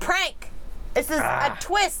this is prank. This is a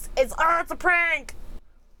twist. It's a prank.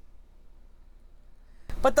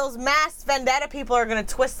 But those masked vendetta people are going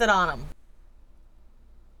to twist it on them.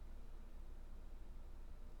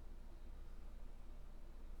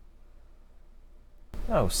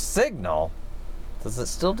 Oh, Signal? Does it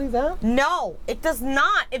still do that? No, it does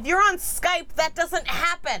not. If you're on Skype, that doesn't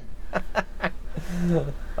happen. I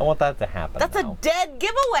want that to happen. That's now. a dead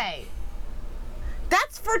giveaway.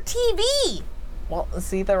 That's for TV. Well,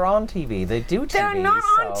 see, they're on TV. They do TV. They're not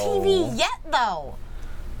on so TV yet, though.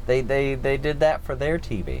 They did that for their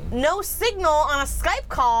TV. No signal on a Skype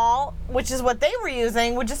call, which is what they were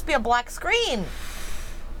using, would just be a black screen.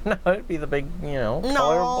 No, it'd be the big, colored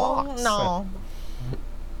blocks. No.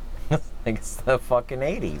 I think it's the fucking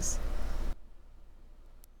 80s.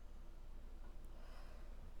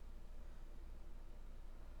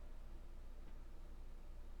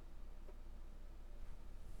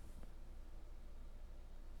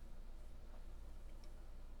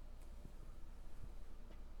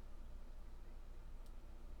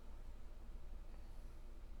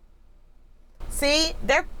 See,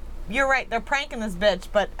 you're right. They're pranking this bitch,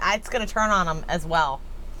 but it's gonna turn on them as well.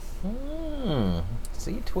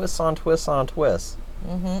 See, twists on twists on twists.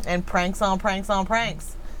 And pranks on pranks on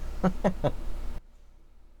pranks. One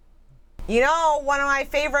of my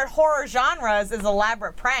favorite horror genres is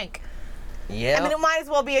elaborate prank. Yeah. I mean, it might as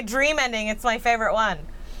well be a dream ending. It's my favorite one.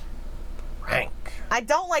 Prank. I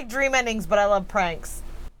don't like dream endings, but I love pranks.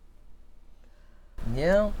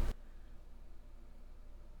 Yeah.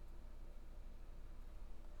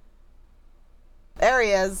 There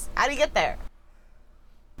he is. How'd he get there?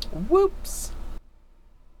 Whoops.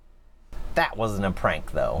 That wasn't a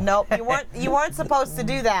prank, though. Nope, you weren't supposed to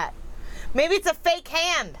do that. Maybe it's a fake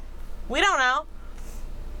hand. We don't know.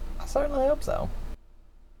 I certainly hope so.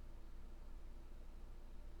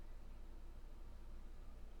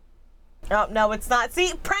 Oh, no, it's not.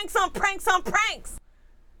 See, pranks on pranks on pranks.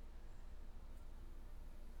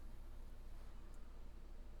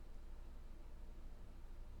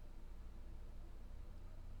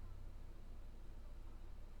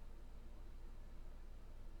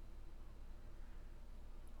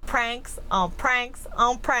 Pranks on pranks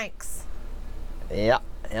on pranks. Yep.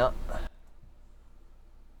 You're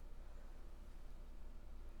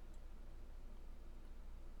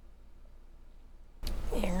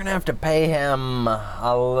gonna have to pay him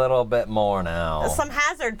a little bit more now. Some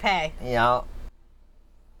hazard pay. Yeah.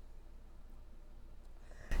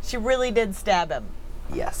 She really did stab him.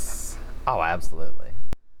 Yes. Oh, absolutely.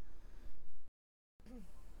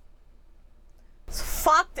 It's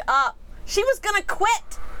fucked up. She was gonna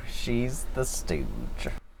quit. She's the stooge.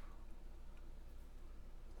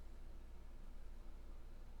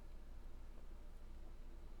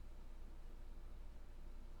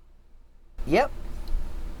 Yep.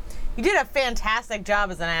 You did a fantastic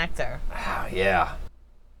job as an actor. Oh, yeah.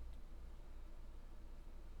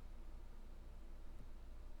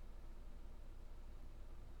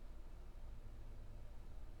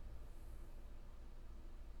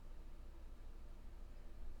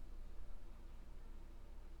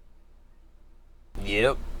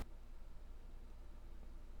 Yep.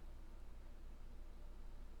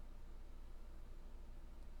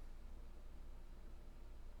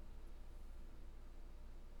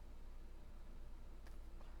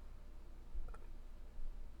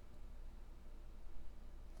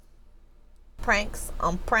 Pranks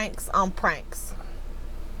on pranks on pranks.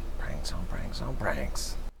 Pranks on pranks on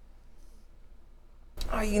pranks.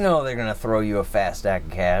 Oh, you know they're gonna throw you a fat stack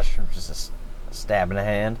of cash or just a stab in the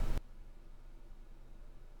hand.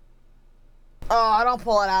 Oh, don't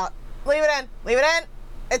pull it out. Leave it in. Leave it in.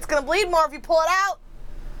 It's gonna bleed more if you pull it out.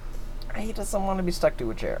 He doesn't want to be stuck to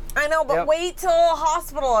a chair. I know, but wait till a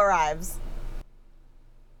hospital arrives.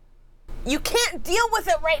 You can't deal with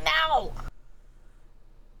it right now.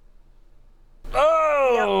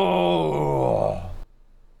 Oh!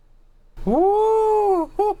 Yep. Woo!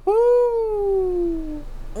 Hoo-hoo.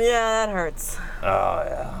 Yeah, that hurts. Oh,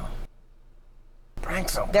 yeah.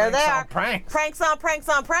 Pranks on There pranks they are. on pranks. Pranks on pranks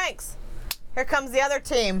on pranks. Here comes the other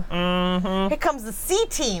team. Mm-hmm. Here comes the C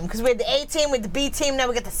team, because we had the A team, we had the B team, now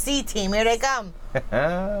we got the C team. Here they come.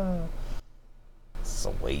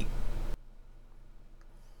 Sweet.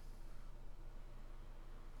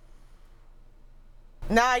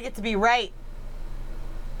 Now I get to be right.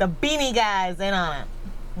 The beanie guy's in on it.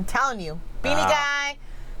 I'm telling you. Beanie guy,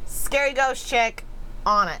 scary ghost chick,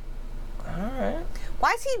 on it. Alright.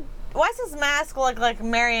 Why is his mask look like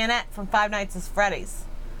Marionette from Five Nights at Freddy's?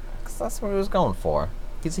 Because that's what he was going for.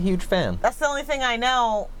 He's a huge fan. That's the only thing I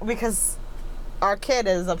know because our kid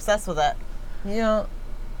is obsessed with it. Yeah.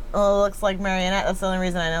 Oh, it looks like Marionette. That's the only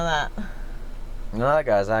reason I know that. No, that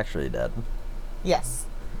guy's actually dead. Yes.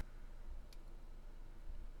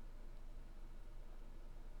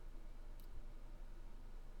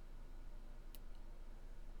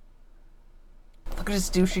 Look at his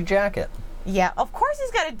douchey jacket. Yeah, of course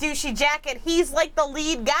he's got a douchey jacket. He's like the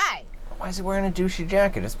lead guy. Why is he wearing a douchey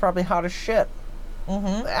jacket? It's probably hot as shit.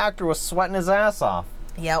 Mm-hmm. The actor was sweating his ass off.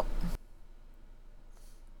 Yep.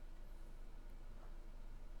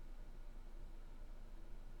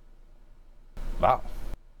 Wow.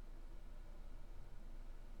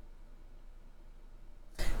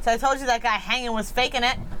 So I told you that guy hanging was faking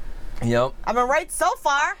it. Yep. I've been right so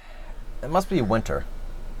far. It must be winter.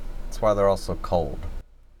 That's why they're all so cold.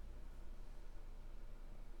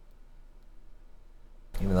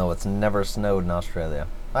 Even though it's never snowed in Australia.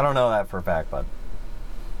 I don't know that for a fact, but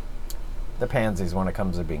they're pansies when it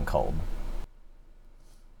comes to being cold.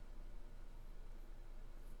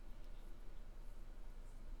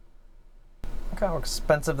 Look how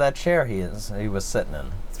expensive that chair he was sitting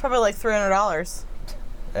in. It's probably like $300.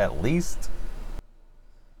 At least.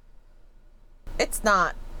 It's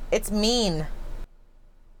not. It's mean.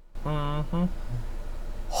 Mm-hmm.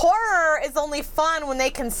 Horror is only fun when they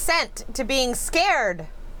consent to being scared.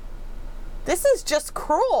 This is just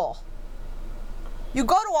cruel. You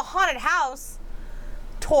go to a haunted house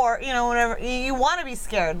tour, you know, whatever, you want to be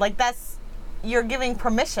scared. Like, you're giving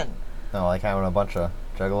permission. No, like having a bunch of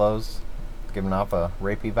juggalos giving off a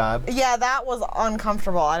rapey vibe. Yeah, that was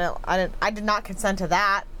uncomfortable. I did not consent to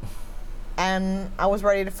that. And I was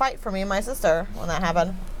ready to fight for me and my sister when that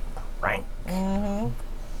happened. Right. Mm-hmm.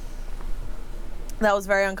 That was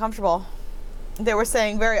very uncomfortable. They were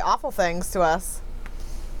saying very awful things to us.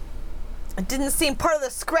 It didn't seem part of the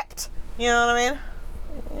script. You know what I mean?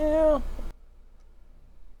 Yeah.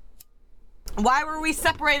 Why were we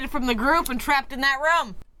separated from the group and trapped in that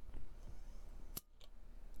room?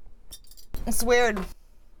 It's weird.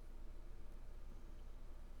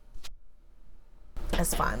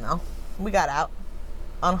 It's fine though. We got out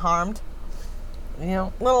unharmed. You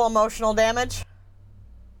know, little emotional damage.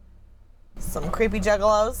 Some creepy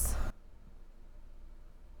juggalos.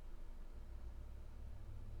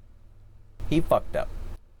 He fucked up.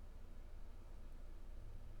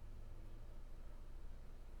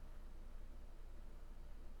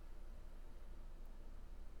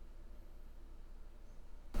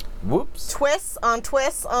 Whoops. Twists on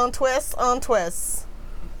twists on twists on twists.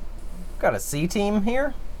 Got a C team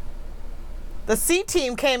here? The C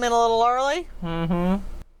team came in a little early. Mm-hmm.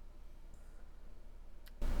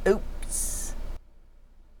 Oops.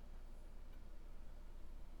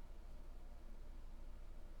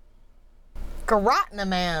 Garroting a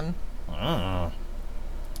man.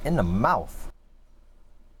 In the mouth.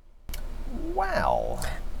 Wow.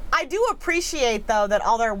 I do appreciate though that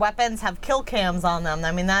all their weapons have kill cams on them.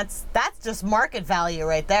 I mean, that's just market value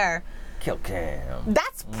right there. Kill cam.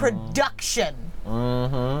 That's production.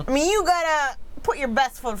 Mm-hmm. I mean, you gotta put your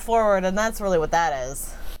best foot forward, and that's really what that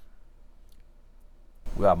is.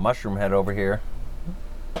 We got Mushroom Head over here.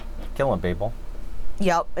 Killing people.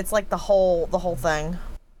 Yep, it's like the whole thing.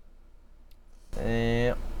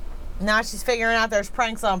 Yep. Now she's figuring out there's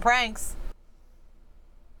pranks on pranks.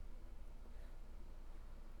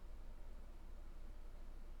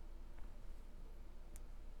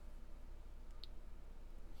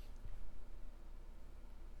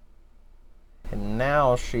 And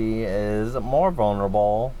now she is more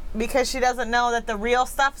vulnerable. Because she doesn't know that the real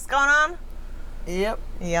stuff's going on? Yep.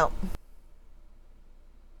 Yep.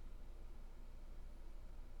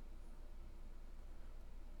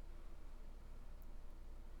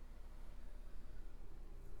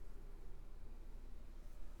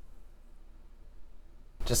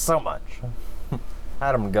 Just so much.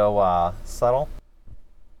 Had him go subtle.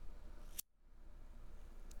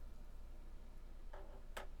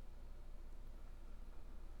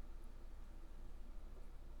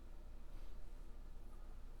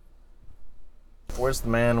 Where's the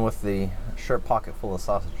man with the shirt pocket full of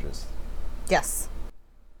sausages? Yes.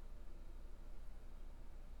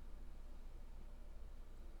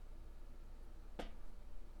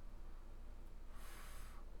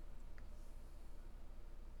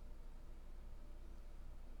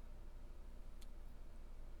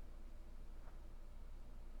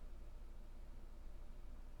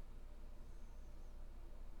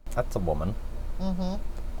 That's a woman. Mm-hmm.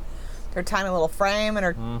 Her tiny little frame and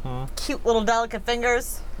her cute little delicate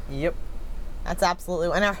fingers. Yep. That's absolutely...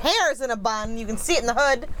 And her hair's in a bun. You can see it in the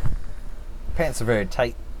hood. Pants are very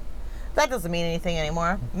tight. That doesn't mean anything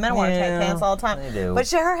anymore. Men wear tight pants all the time. They do. But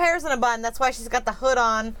her hair's in a bun. That's why she's got the hood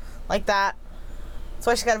on like that. That's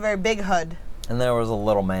why she's got a very big hood. And there was a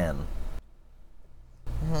little man.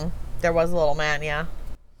 Mm-hmm. There was a little man, yeah.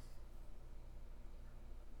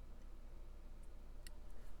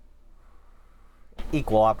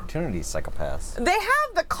 Equal opportunity psychopaths. They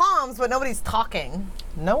have the comms, but nobody's talking.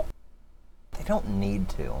 Nope. They don't need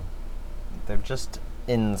to. They're just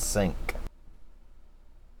in sync.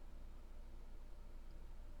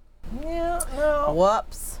 Yeah, no.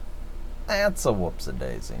 Whoops. That's a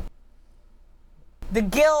whoops-a-daisy. The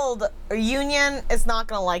guild or union is not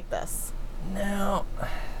going to like this. No.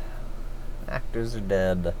 actors are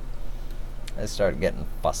dead. They start getting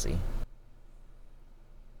fussy.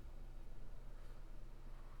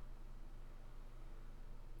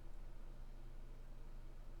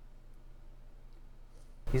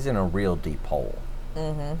 He's in a real deep hole.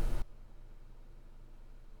 Mm-hmm.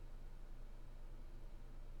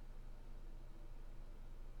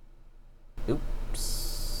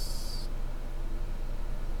 Oops.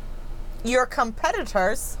 Your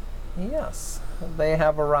competitors? Yes, they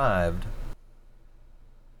have arrived.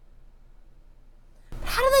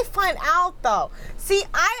 How do they find out, though? See,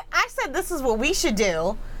 I said this is what we should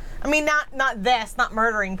do. I mean, not this, not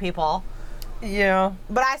murdering people. Yeah.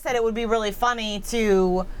 But I said it would be really funny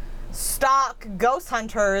to stalk ghost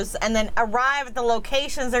hunters and then arrive at the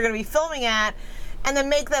locations they're going to be filming at and then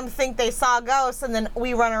make them think they saw ghosts, and then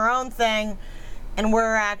we run our own thing and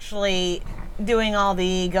we're actually doing all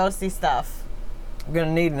the ghosty stuff. We're going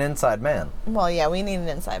to need an inside man. Well, yeah, we need an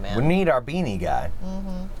inside man. We need our beanie guy.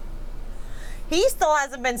 Mm-hmm. He still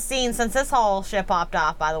hasn't been seen since this whole shit popped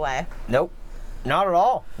off, by the way. Nope. Not at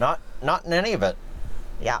all. Not in any of it.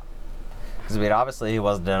 Yeah. Because, I mean, obviously he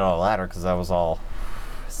wasn't in on the ladder because that was all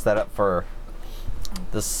set up for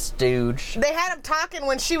the stooge. They had him talking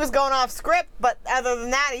when she was going off script, but other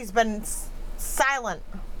than that, he's been silent.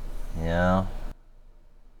 Yeah.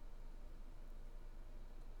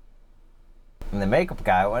 And the makeup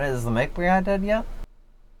guy, what is the makeup guy dead yet?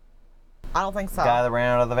 I don't think so. The guy that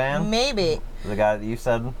ran out of the van? Maybe. The guy that you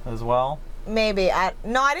said as well? Maybe.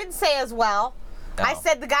 No, I didn't say as well. Oh. I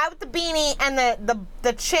said the guy with the beanie and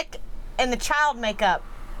the chick in the child makeup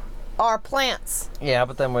are plants. Yeah,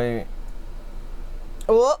 but then we...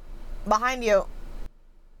 Oh, behind you.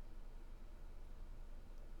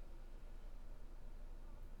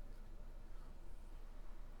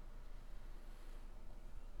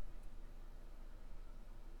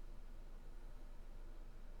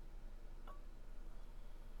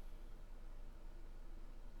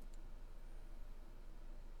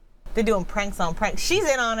 They're doing pranks on pranks. She's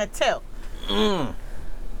in on it too.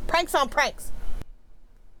 Pranks on pranks.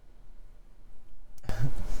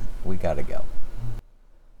 We gotta go.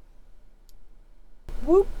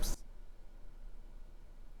 Whoops.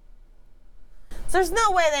 So there's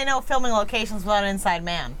no way they know filming locations without an inside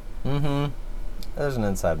man. Mm-hmm. There's an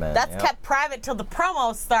inside man. That's yep. kept private till the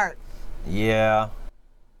promos start. Yeah.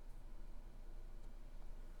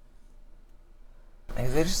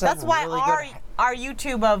 They just That's have why really our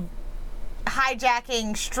YouTube of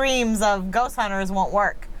hijacking streams of ghost hunters won't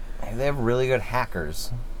work. They have really good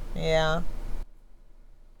hackers. Yeah.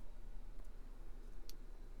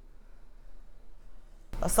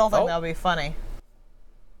 I still think that'll be funny.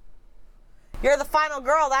 You're the final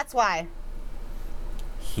girl, that's why.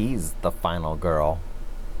 He's the final girl.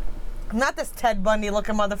 I'm not this Ted Bundy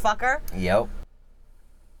looking motherfucker. Yep.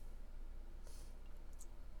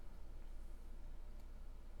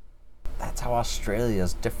 That's how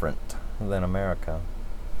Australia's different than America.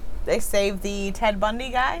 They saved the Ted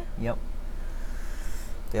Bundy guy? Yep.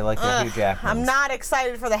 They like the Hugh Jackman. I'm not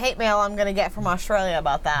excited for the hate mail I'm going to get from Australia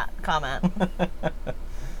about that comment.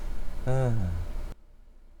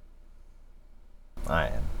 I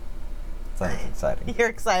am. Sounds exciting. You're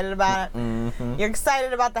excited about it? Mm-hmm. You're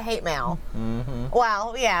excited about the hate mail? Mm-hmm.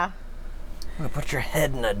 Well, yeah. I'm gonna put your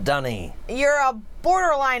head in a dunny. You're a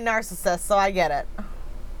borderline narcissist, so I get it.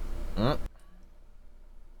 Mm.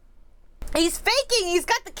 He's faking. He's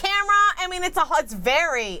got the camera. I mean, it's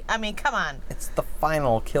very, I mean, come on. It's the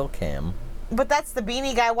final kill cam. But that's the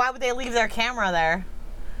beanie guy. Why would they leave their camera there?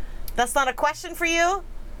 That's not a question for you?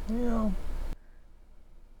 Yeah.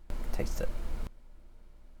 Taste it.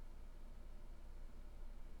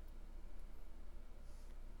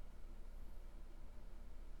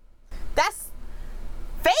 That's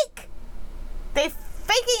fake. They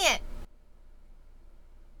faking it.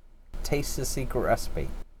 Taste the secret recipe.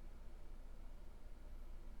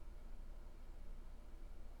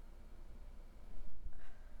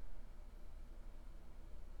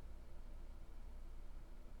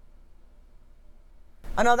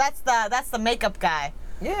 Oh no, that's the makeup guy.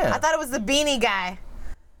 Yeah. I thought it was the beanie guy.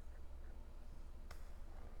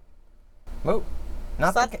 Whoa.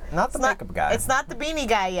 Not the makeup guy. It's not the beanie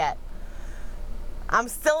guy yet. I'm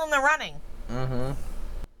still in the running. Mm-hmm.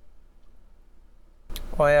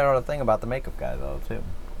 Well, I had a thing about the makeup guy, though, too.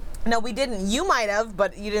 No, we didn't. You might have,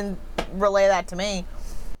 but you didn't relay that to me.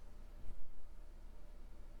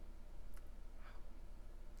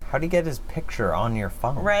 How do you get his picture on your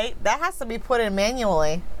phone? Right? That has to be put in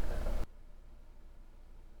manually.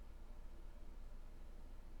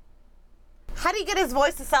 How do you get his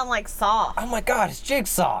voice to sound like Saw? Oh my God, it's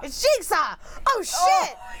Jigsaw. It's Jigsaw! Oh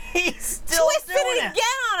shit! He's still Twisted doing it again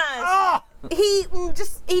on us! he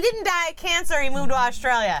didn't die of cancer. He moved to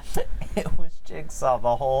Australia. It was Jigsaw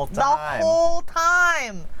the whole time. The whole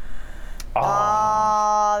time.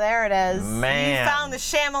 Oh, there it is. Man. You found the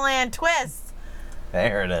Shyamalan twist.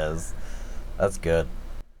 There it is. That's good.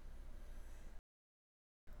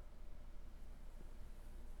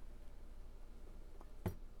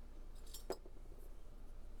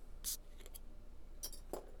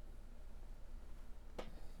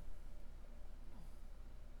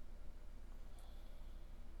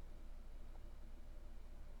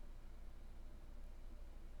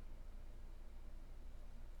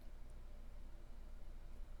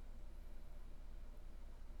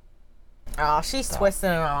 Oh, she's twisting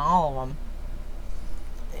it on all of them.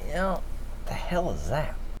 You know, the hell is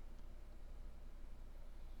that?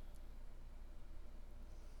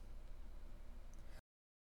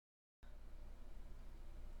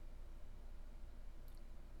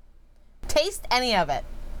 Taste any of it.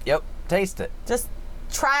 Yep, taste it. Just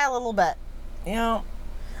try a little bit. You know,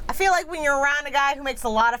 I feel like when you're around a guy who makes a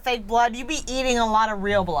lot of fake blood, you be eating a lot of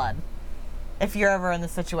real blood. If you're ever in the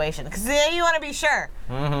situation. Because then you want to be sure.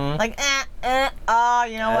 mm-hmm. Like, oh,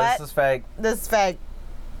 you know what? This is fake. This is fake.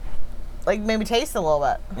 Like, maybe taste a little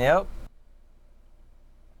bit. Yep.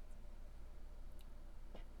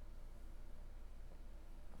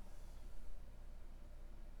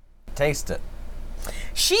 Taste it.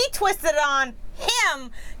 She twisted it on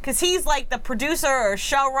him because he's like the producer or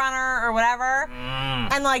showrunner or whatever.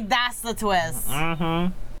 And like, that's the twist.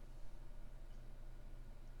 Mm-hmm.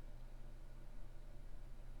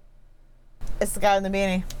 It's the guy in the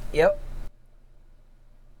beanie. Yep.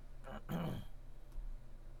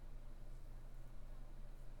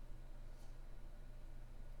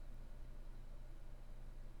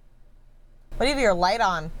 What do you have your light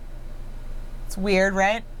on? It's weird,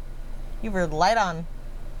 right? You have your light on.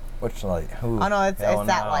 Which light? Who? Oh no, it's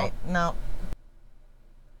that light. No.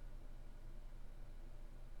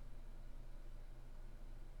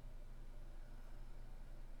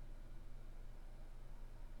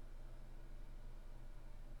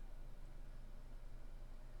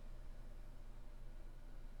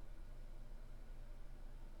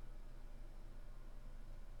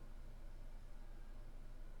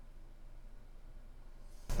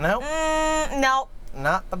 Nope. No.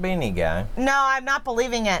 Not the beanie guy. No, I'm not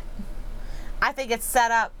believing it. I think it's set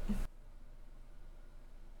up.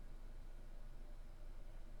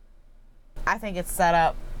 I think it's set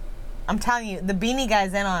up. I'm telling you, the beanie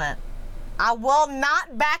guy's in on it. I will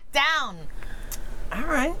not back down. All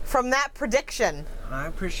right. From that prediction. I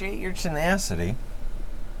appreciate your tenacity.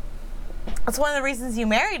 That's one of the reasons you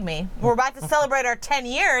married me. We're about to celebrate our 10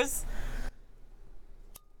 years.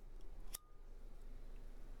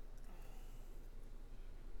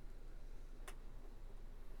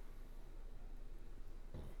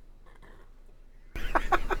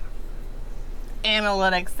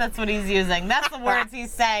 Analytics, that's what he's using. That's the words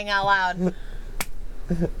he's saying out loud.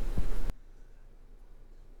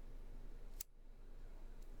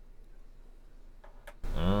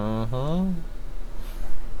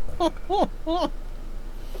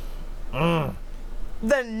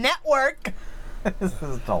 The network. This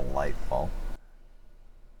is delightful.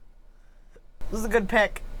 This is a good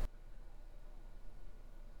pick.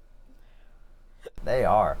 They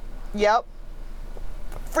are. Yep.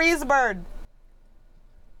 Freeze a bird.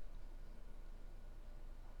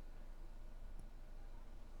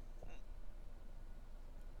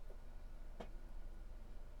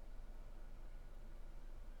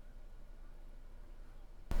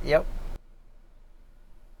 Yep.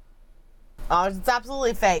 Oh, it's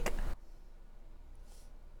absolutely fake.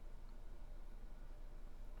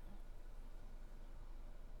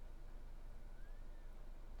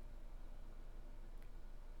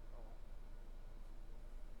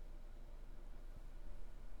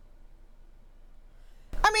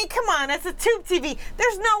 I mean, come on, it's a tube TV.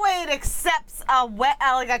 There's no way it accepts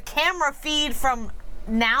like a camera feed from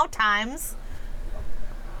now times.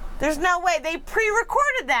 There's no way. They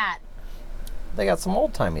pre-recorded that. They got some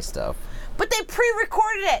old-timey stuff. But they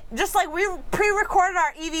pre-recorded it, just like we pre-recorded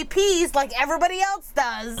our EVPs like everybody else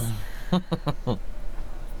does.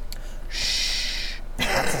 Shh.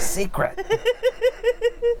 That's a secret.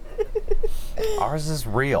 Ours is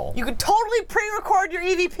real. You could totally pre-record your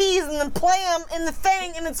EVPs and then play them in the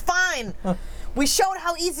thing, and it's fine. We showed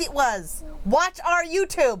how easy it was. Watch our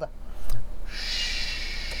YouTube.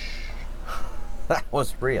 That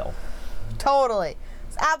was real. Totally.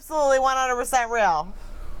 It's absolutely 100% real.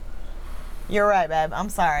 You're right, babe. I'm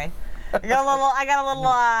sorry. I got a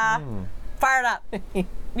little fired up.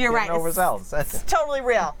 You're right. Overzealous. It's totally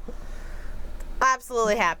real.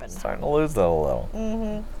 Absolutely happened. Starting to lose that a little.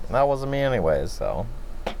 Mm-hmm. That wasn't me anyways, so.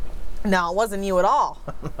 No, it wasn't you at all.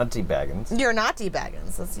 Not T-Baggins. You're not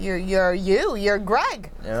T-Baggins. You're you. You're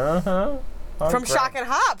Greg. Uh-huh. From Greg. Shock and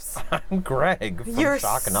Hops. I'm Greg from You're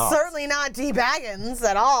Shock and Hops. certainly not T-Baggins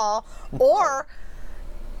at all. Or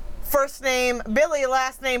first name Billy,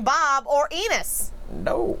 last name Bob, or Enos.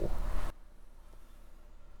 No.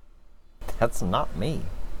 That's not me.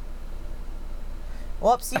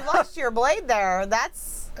 Whoops, you lost your blade there.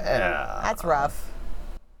 That's rough.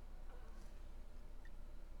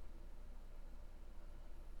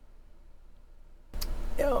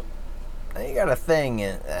 You got a thing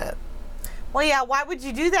in that. Well, yeah, why would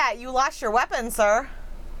you do that? You lost your weapon, sir.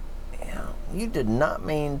 Yeah, you did not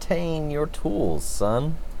maintain your tools,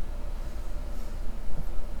 son.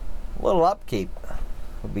 A little upkeep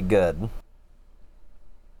would be good.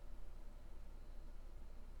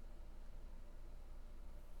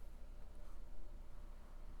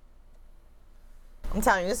 I'm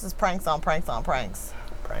telling you, this is pranks on pranks on pranks.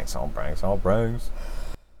 Pranks on pranks on pranks.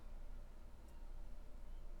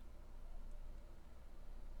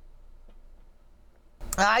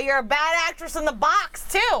 You're a bad actress in the box,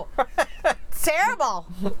 too. It's terrible.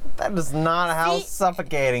 That is not how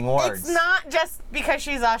suffocating works. It's not just because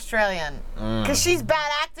she's Australian. Because she's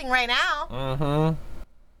bad acting right now. Mm-hmm.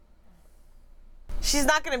 She's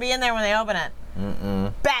not going to be in there when they open it.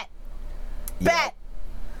 Mm-mm. Bet. Bet.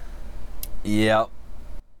 Yep.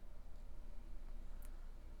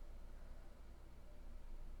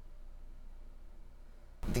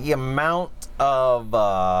 The amount of,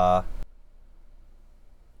 not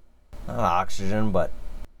oxygen, but,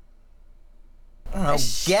 I don't know,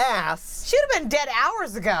 gas She would have been dead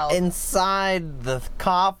hours ago. inside the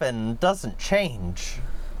coffin doesn't change.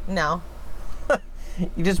 No.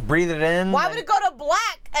 You just breathe it in. Why would it go to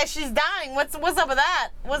black as she's dying? What's up with that?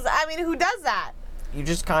 Who does that? You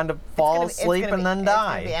just kind of fall asleep and then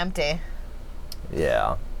die. It's gonna be empty.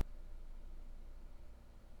 Yeah.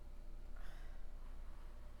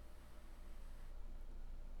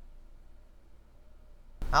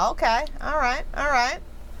 Okay. All right.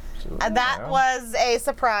 That was a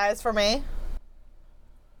surprise for me.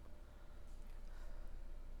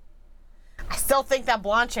 I still think that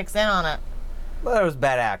blonde chick's in on it. But it was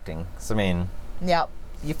bad acting. So, I mean, Yep.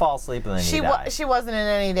 you fall asleep and then you die. She wasn't in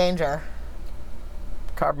any danger.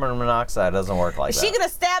 Carbon monoxide doesn't work like Is that. she gonna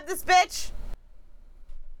stab this bitch?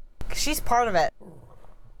 'Cause she's part of it.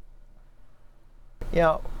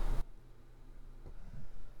 Yeah.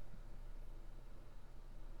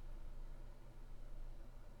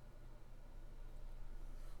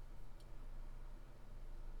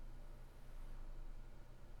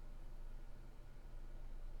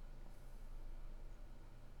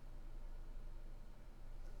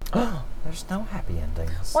 There's no happy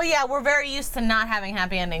endings. Well, yeah, we're very used to not having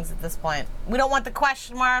happy endings at this point. We don't want the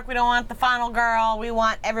question mark. We don't want the final girl. We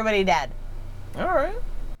want everybody dead. All right.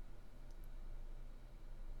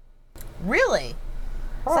 Really?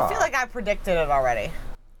 So I feel like I predicted it already.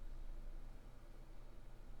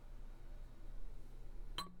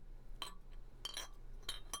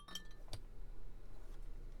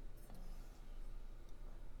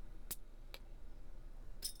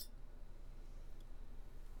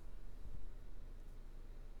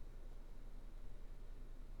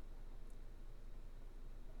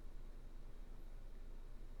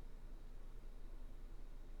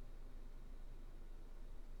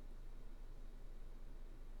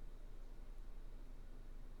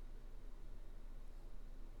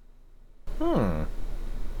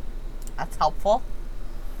 That's helpful.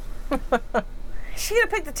 Is she gonna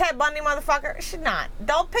pick the Ted Bundy motherfucker? She's not.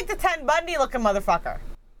 Don't pick the Ted Bundy looking motherfucker.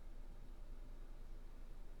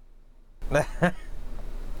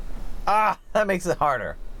 That makes it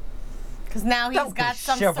harder. Because now he's got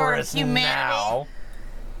some sort of humanity. Now.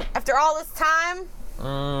 After all this time,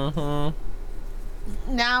 Mm-hmm.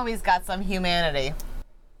 now he's got some humanity.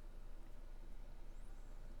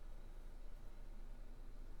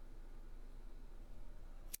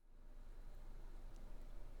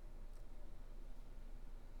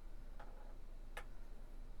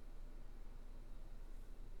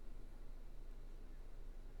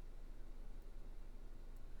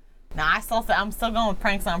 No, I'm still going with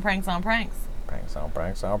pranks on pranks on pranks. Pranks on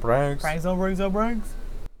pranks on pranks. Pranks on pranks on pranks.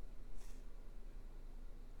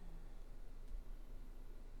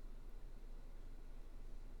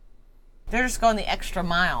 They're just going the extra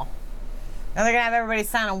mile. Now they're gonna have everybody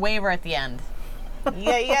sign a waiver at the end. You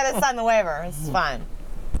gotta sign the waiver. It's fine.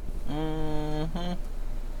 Mm-hmm.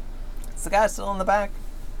 Is the guy still in the back?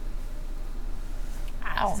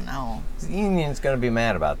 I don't know. The union's gonna be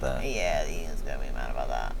mad about that. Yeah, the union's gonna be mad about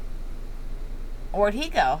that. Where'd he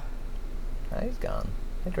go? Oh, he's gone.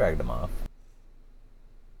 They dragged him off.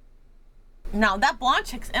 No, that blonde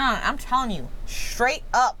chick's in on it. I'm telling you. Straight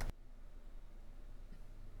up.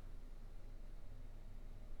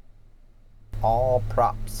 All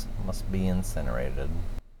props must be incinerated.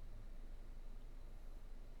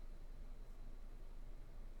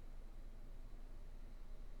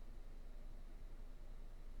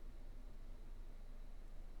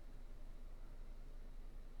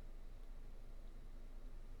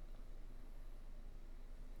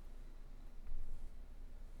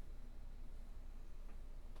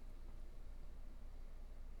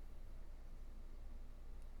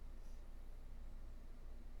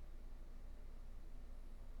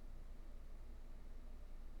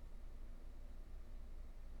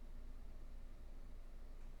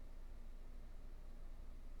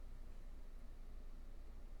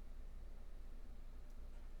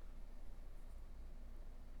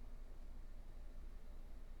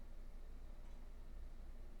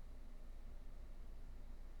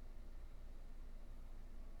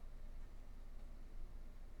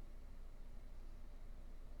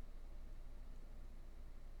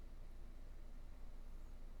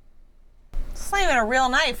 It's not even a real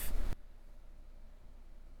knife.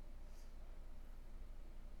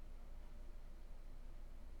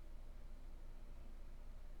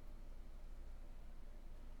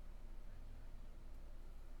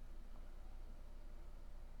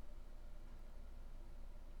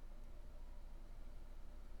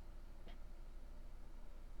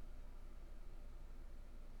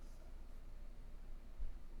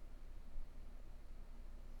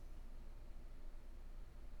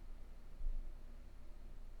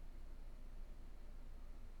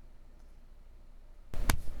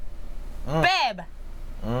 Babe.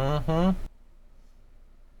 Mm-hmm.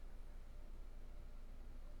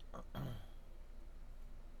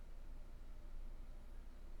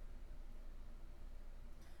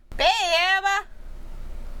 Babe.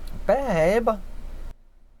 Babe.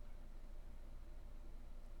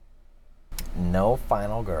 No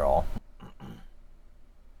final girl.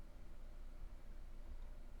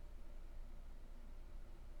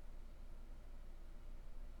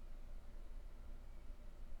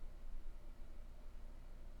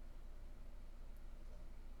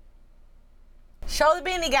 Show the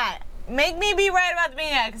beanie guy. Make me be right about the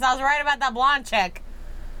beanie guy, because I was right about that blonde chick.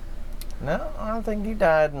 No, I don't think he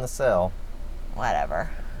died in the cell.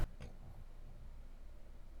 Whatever.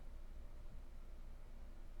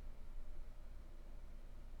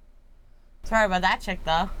 Sorry about that chick,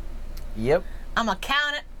 though. Yep. I'm gonna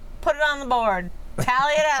count it, put it on the board,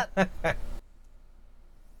 tally it up.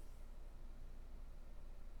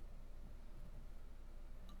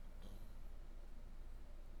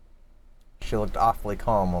 She looked awfully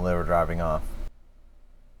calm while they were driving off.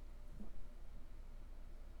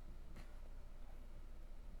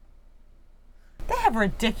 They have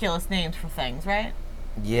ridiculous names for things, right?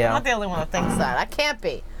 Yeah. I'm not the only one that thinks that. I can't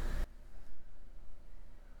be.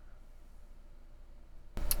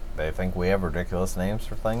 They think we have ridiculous names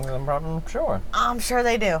for things, I'm sure. I'm sure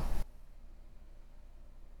they do.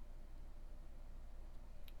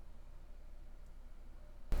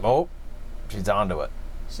 Oh, she's onto it.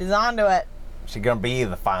 She's onto it. She's gonna be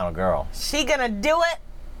the final girl. She gonna do it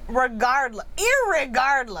regardless.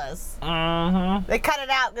 Irregardless. Mm-hmm. They cut it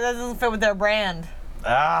out because it doesn't fit with their brand.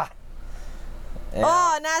 Ah. Yeah.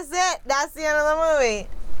 Oh, and that's it. That's the end of the movie.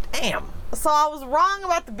 Damn. So I was wrong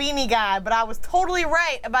about the beanie guy, but I was totally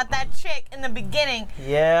right about that chick in the beginning.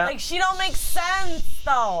 Yeah. Like, she don't make sense,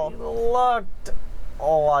 though. She looked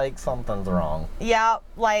like something's wrong. Yeah,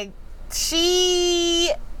 like,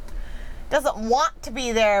 she doesn't want to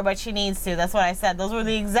be there, but she needs to. That's what I said. Those were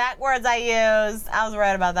the exact words I used. I was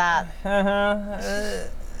right about that.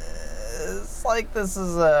 It's like this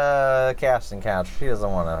is a casting couch. She doesn't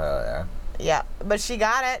want to go there. Yeah, but she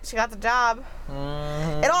got it. She got the job.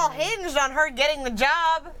 Mm-hmm. It all hinged on her getting the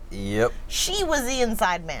job. Yep. She was the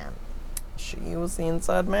inside man. She was the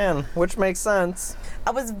inside man, which makes sense.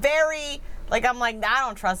 I was very, like, I'm like, I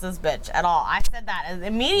don't trust this bitch at all. I said that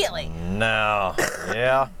immediately. No.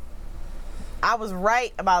 Yeah. I was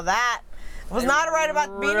right about that. I was not right about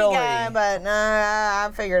the beanie guy, but nah,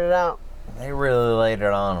 I figured it out. They really laid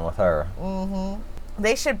it on with her. Mm-hmm.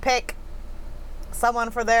 They should pick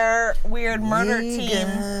someone for their weird murder team.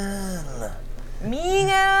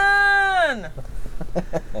 Megan!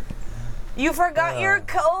 You forgot your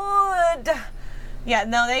code. Yeah,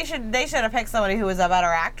 no, they should have picked somebody who was a better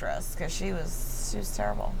actress, because she was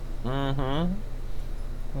terrible. Mm-hmm.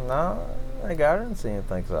 No, I didn't seem to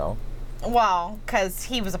think so. Well, because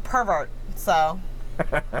he was a pervert, so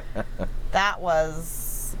that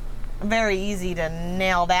was very easy to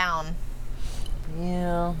nail down.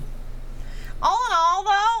 Yeah. All in all, though,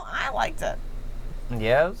 I liked it.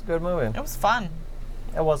 Yeah, it was a good movie. It was fun.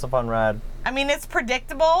 It was a fun ride. I mean, it's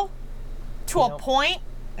predictable to a point,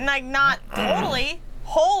 like not totally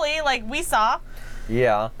wholly like we saw,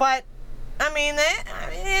 Yeah. but I mean,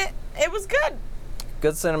 it was good.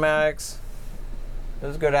 Good cinematics. It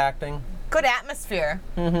was good acting. Good atmosphere.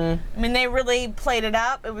 Mm-hmm. I mean, they really played it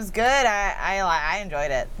up. It was good. I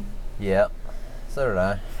enjoyed it. Yeah. So did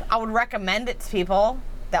I. I would recommend it to people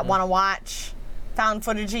that want to watch found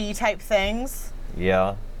footage-y type things.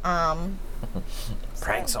 Yeah.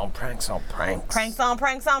 Pranks on pranks on pranks. Pranks on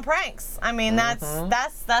pranks on pranks. I mean, that's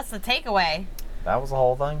the takeaway. That was the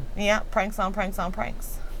whole thing. Yeah, pranks on pranks on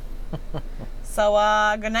pranks. So,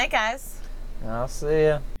 good night, guys. I'll see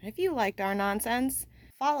ya. If you liked our nonsense,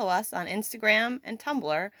 follow us on Instagram and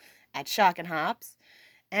Tumblr at Shock and Hops,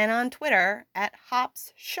 and on Twitter at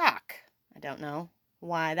HopsShock. I don't know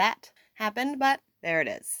why that happened, but there it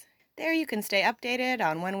is. There you can stay updated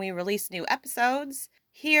on when we release new episodes,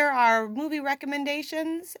 hear our movie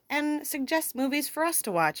recommendations, and suggest movies for us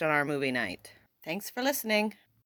to watch on our movie night. Thanks for listening.